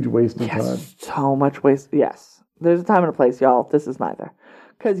huge waste of time. So much waste. Yes. There's a time and a place, y'all. This is neither.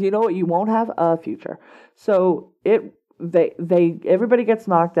 Because you know what? You won't have a future. So everybody gets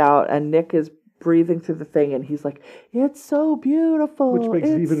knocked out, and Nick is breathing through the thing, and he's like, "It's so beautiful." Which makes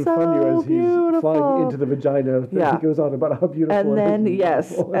it even funnier as he's flying into the vagina. Yeah. He goes on about how beautiful and then,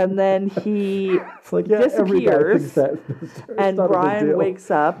 and then he it's like, yeah, disappears, and not Brian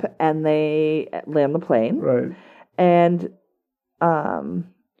wakes up, and they land the plane. Right. And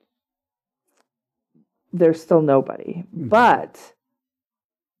there's still nobody. Mm-hmm. But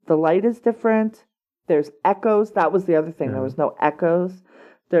the light is different. There's echoes. That was the other thing. Yeah. There was no echoes.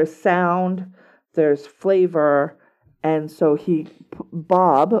 There's sound. There's flavor. And so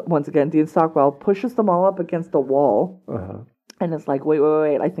Bob, once again, Dean Stockwell, pushes them all up against the wall. Uh-huh. And it's like,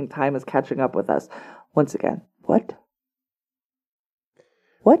 wait. I think time is catching up with us. Once again, what?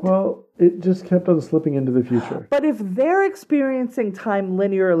 What? Well, it just kept on slipping into the future. But if they're experiencing time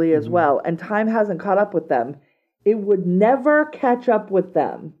linearly as well, and time hasn't caught up with them, it would never catch up with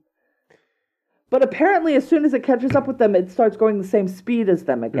them. But apparently, as soon as it catches up with them, it starts going the same speed as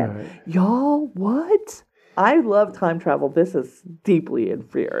them again. Right. Y'all, what? I love time travel. This is deeply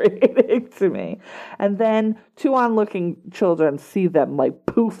infuriating to me. And then two onlooking children see them like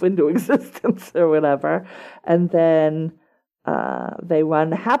poof into existence or whatever. And then they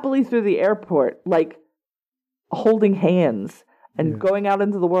run happily through the airport, like holding hands and going out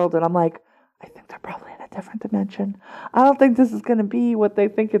into the world. And I'm like, I think they're probably in a different dimension. I don't think this is going to be what they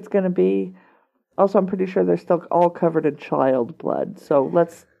think it's going to be. Also, I'm pretty sure they're still all covered in child blood. So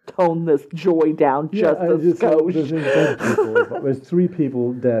let's tone this joy down just a skosh. There's 3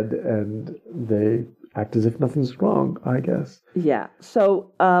 people dead, and they act as if nothing's wrong, I guess. Yeah.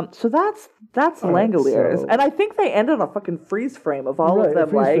 So that's Langoliers. So, and I think they end on a fucking freeze frame of all of them.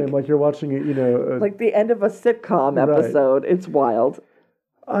 Like you're watching it, like the end of a sitcom episode. Right. It's wild.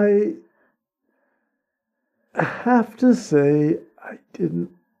 I have to say, I didn't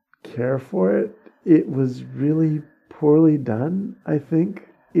care for it. It was really poorly done, I think.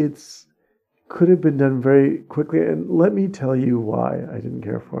 It's could have been done very quickly, and let me tell you why I didn't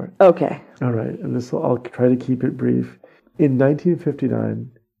care for it. Okay. All right, and I'll try to keep it brief. In 1959,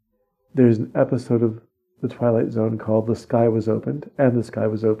 there's an episode of The Twilight Zone called "The Sky Was Opened," and the sky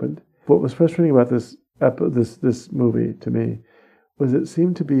was opened. What was frustrating about this movie to me was it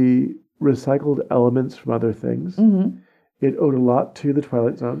seemed to be recycled elements from other things. Mm-hmm. It owed a lot to The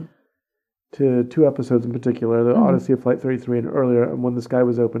Twilight Zone, to 2 episodes in particular, The Odyssey of Flight 33 and earlier, and When the Sky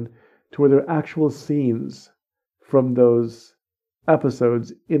Was Open, to where there are actual scenes from those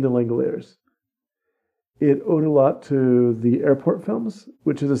episodes in the Langoliers. It owed a lot to the Airport films,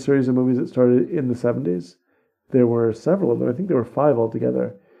 which is a series of movies that started in the 70s. There were several of them. I think there were 5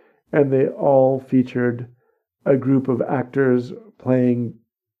 altogether. And they all featured a group of actors playing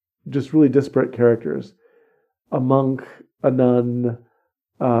just really disparate characters. A monk, a nun,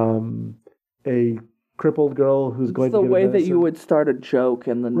 a crippled girl who's going to get the way that you would start a joke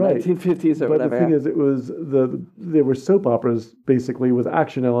in the 1950s or whatever. But the thing is, it was they were soap operas basically with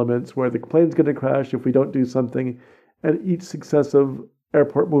action elements where the plane's going to crash if we don't do something, and each successive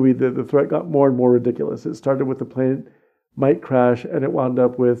airport movie, the threat got more and more ridiculous. It started with the plane might crash, and it wound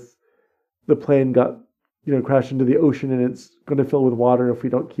up with the plane crashed into the ocean, and it's going to fill with water if we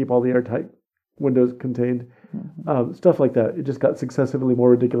don't keep all the airtight windows contained. Mm-hmm. Stuff like that. It just got successively more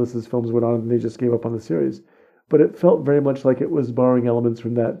ridiculous as films went on, and they just gave up on the series. But it felt very much like it was borrowing elements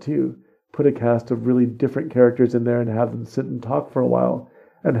from that too. Put a cast of really different characters in there and have them sit and talk for a while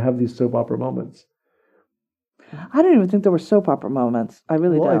and have these soap opera moments. I don't even think there were soap opera moments. I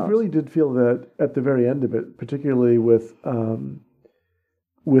really Well, don't. I really did feel that at the very end of it, particularly with the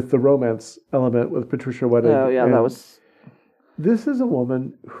romance element with Patricia Wettig. Oh yeah, that was. This is a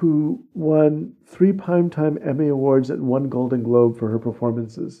woman who won 3 Primetime Emmy Awards and 1 Golden Globe for her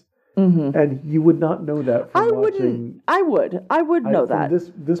performances. Mm-hmm. And you would not know that from watching. I would know that.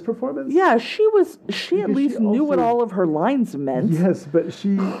 This performance? Yeah, she at least knew what all of her lines meant. Yes, but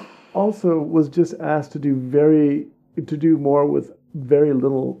she also was just asked to do more with very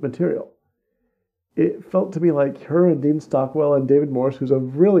little material. It felt to me like her and Dean Stockwell and David Morse, who's a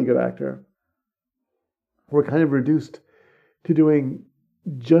really good actor, were kind of reduced to doing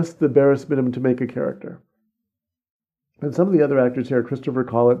just the barest minimum to make a character. And some of the other actors here, Christopher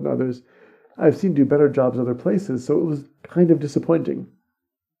Collett and others, I've seen do better jobs other places, so it was kind of disappointing.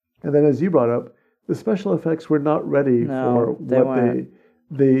 And then, as you brought up, the special effects were not ready for what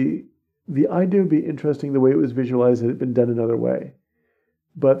the idea would be interesting the way it was visualized had it been done another way.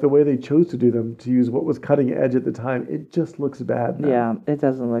 But the way they chose to do them, to use what was cutting edge at the time, it just looks bad now. Yeah, it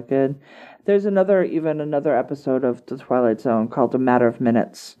doesn't look good. There's another episode of The Twilight Zone called A Matter of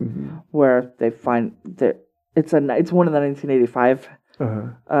Minutes, where they find that it's one of the 1985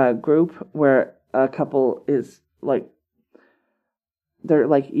 group where a couple is like, they're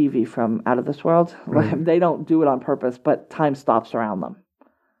like Evie from Out of This World. Right. They don't do it on purpose, but time stops around them.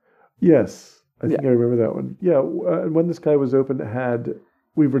 Yes, I think I remember that one. Yeah, when this guy was open,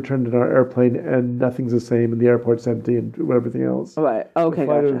 we've returned in our airplane and nothing's the same and the airport's empty and everything else. Right. Okay,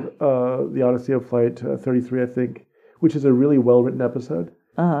 gotcha. The Odyssey of Flight 33, I think, which is a really well-written episode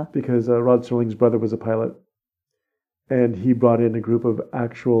because Rod Serling's brother was a pilot. And he brought in a group of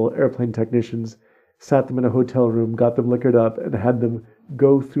actual airplane technicians, sat them in a hotel room, got them liquored up, and had them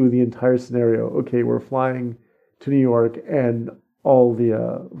go through the entire scenario. Okay, we're flying to New York and all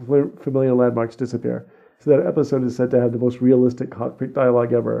the familiar landmarks disappear. So that episode is said to have the most realistic cockpit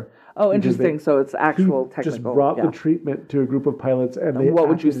dialogue ever. Oh, interesting. So it's actual technical. Just brought the treatment to a group of pilots, and they what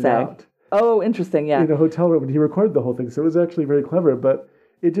would you say? Out oh, interesting. Yeah. In a hotel room, and he recorded the whole thing. So it was actually very clever. But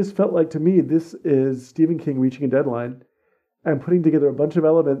it just felt like to me this is Stephen King reaching a deadline and putting together a bunch of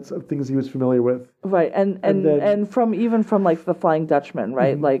elements of things he was familiar with. Right, and from like the Flying Dutchman,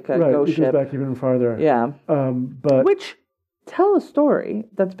 right, like a ghost ship. It goes back even farther. Yeah. But which. Tell a story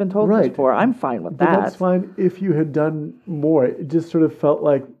that's been told before. I'm fine with that. But that's fine if you had done more. It just sort of felt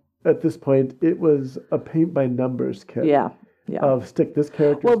like, at this point, it was a paint-by-numbers kit. Yeah. Of stick this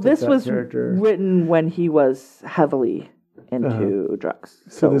character, well, this was written when he was heavily into drugs.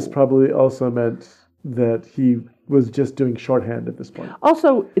 So this probably also meant that he was just doing shorthand at this point.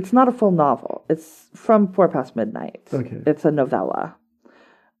 Also, it's not a full novel. It's from 4 Past Midnight. Okay. It's a novella.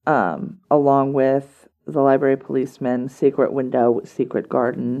 Along with The Library Policeman, Secret Window, Secret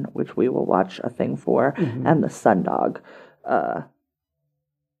Garden, which we will watch a thing for, and The Sundog.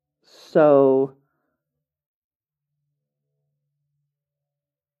 So,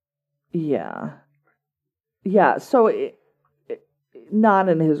 yeah. Yeah, so not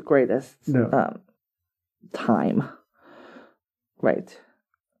in his greatest time. Right.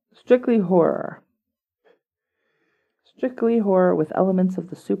 Strictly horror with elements of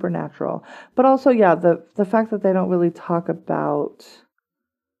the supernatural. But also, the fact that they don't really talk about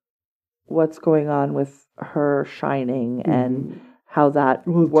what's going on with her shining and how that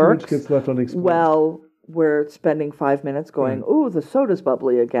works. Too much gets left unexplored. Well, we're spending 5 minutes going, ooh, the soda's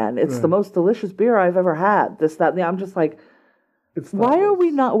bubbly again. It's the most delicious beer I've ever had. This, that, and the, I'm just like, why are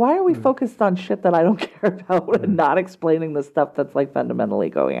we focused on shit that I don't care about and not explaining the stuff that's like fundamentally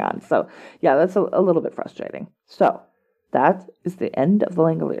going on? So, yeah, that's a little bit frustrating. So, that is the end of the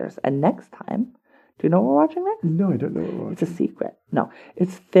Langoliers. And next time, do you know what we're watching next? No, I don't know what we're watching. It's a secret. No,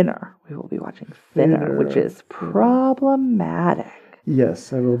 it's Thinner. We will be watching Thinner. Which is problematic.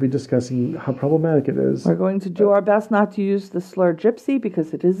 Yes, and we'll be discussing how problematic it is. We're going to do our best not to use the slur gypsy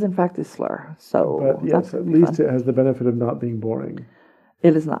because it is, in fact, a slur. So, but yes, at least it has the benefit of not being boring.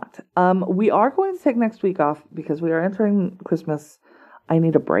 It is not. We are going to take next week off because we are entering Christmas. I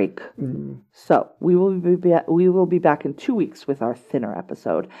need a break. So we will be back in 2 weeks with our Thinner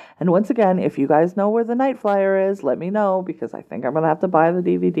episode. And once again, if you guys know where the Night Flyer is, let me know because I think I'm going to have to buy the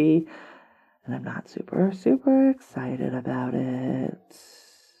DVD. And I'm not super, super excited about it.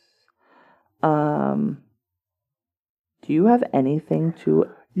 Do you have anything to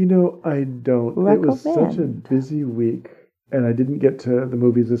I don't. recommend? It was such a busy week. And I didn't get to the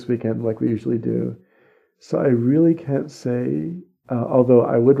movies this weekend like we usually do. So I really can't say... although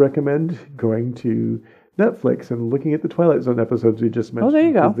I would recommend going to Netflix and looking at the Twilight Zone episodes we just mentioned. Oh, there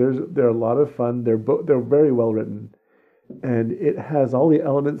you go. They're a lot of fun. They're very well written, And it has all the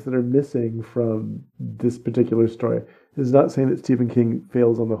elements that are missing from this particular story. It's not saying that Stephen King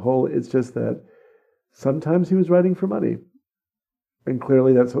fails on the whole. It's just that sometimes he was writing for money. And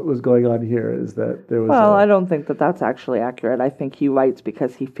clearly that's what was going on here, is that there was Well, I don't think that that's actually accurate. I think he writes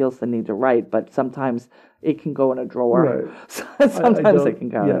because he feels the need to write, but sometimes it can go in a drawer. Right. Sometimes it can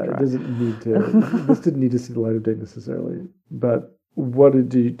go in a drawer. It doesn't need to. This didn't need to see the light of day necessarily. But what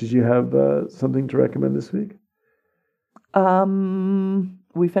did you have something to recommend this week?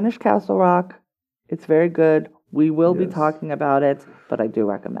 We finished Castle Rock. It's very good. We will be Yes. talking about it, but I do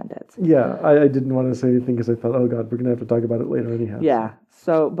recommend it. Yeah, I didn't want to say anything because I thought, oh God, we're going to have to talk about it later anyhow. Yeah.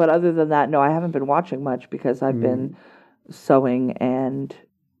 So, but other than that, no, I haven't been watching much because I've been sewing and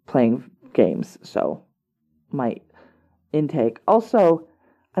playing games. So, my intake. Also,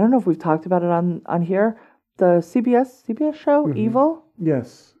 I don't know if we've talked about it on here. The CBS show, Evil.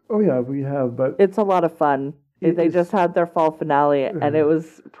 Yes. Oh yeah, we have, but It's a lot of fun. They is- just had their fall finale, and it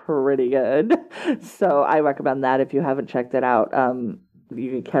was pretty good. So I recommend that if you haven't checked it out. You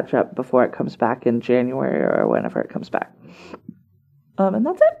can catch up before it comes back in January or whenever it comes back. And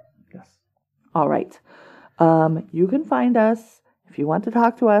that's it. yes. All right. You can find us if you want to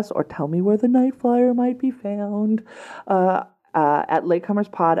talk to us or tell me where the Night Flyer might be found at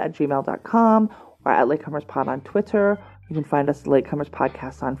latecomerspod@gmail.com or at latecomerspod on Twitter. You can find us at Latecomers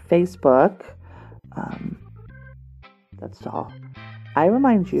Podcast on Facebook. That's all. I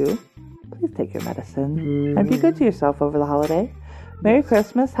remind you, please take your medicine and be good to yourself over the holiday. Merry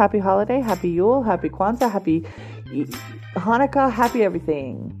Christmas, Happy Holiday, Happy Yule, Happy Kwanzaa, Happy Hanukkah, Happy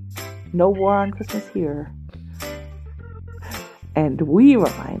everything. No war on Christmas here. And we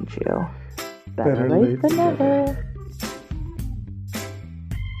remind you, better late than never.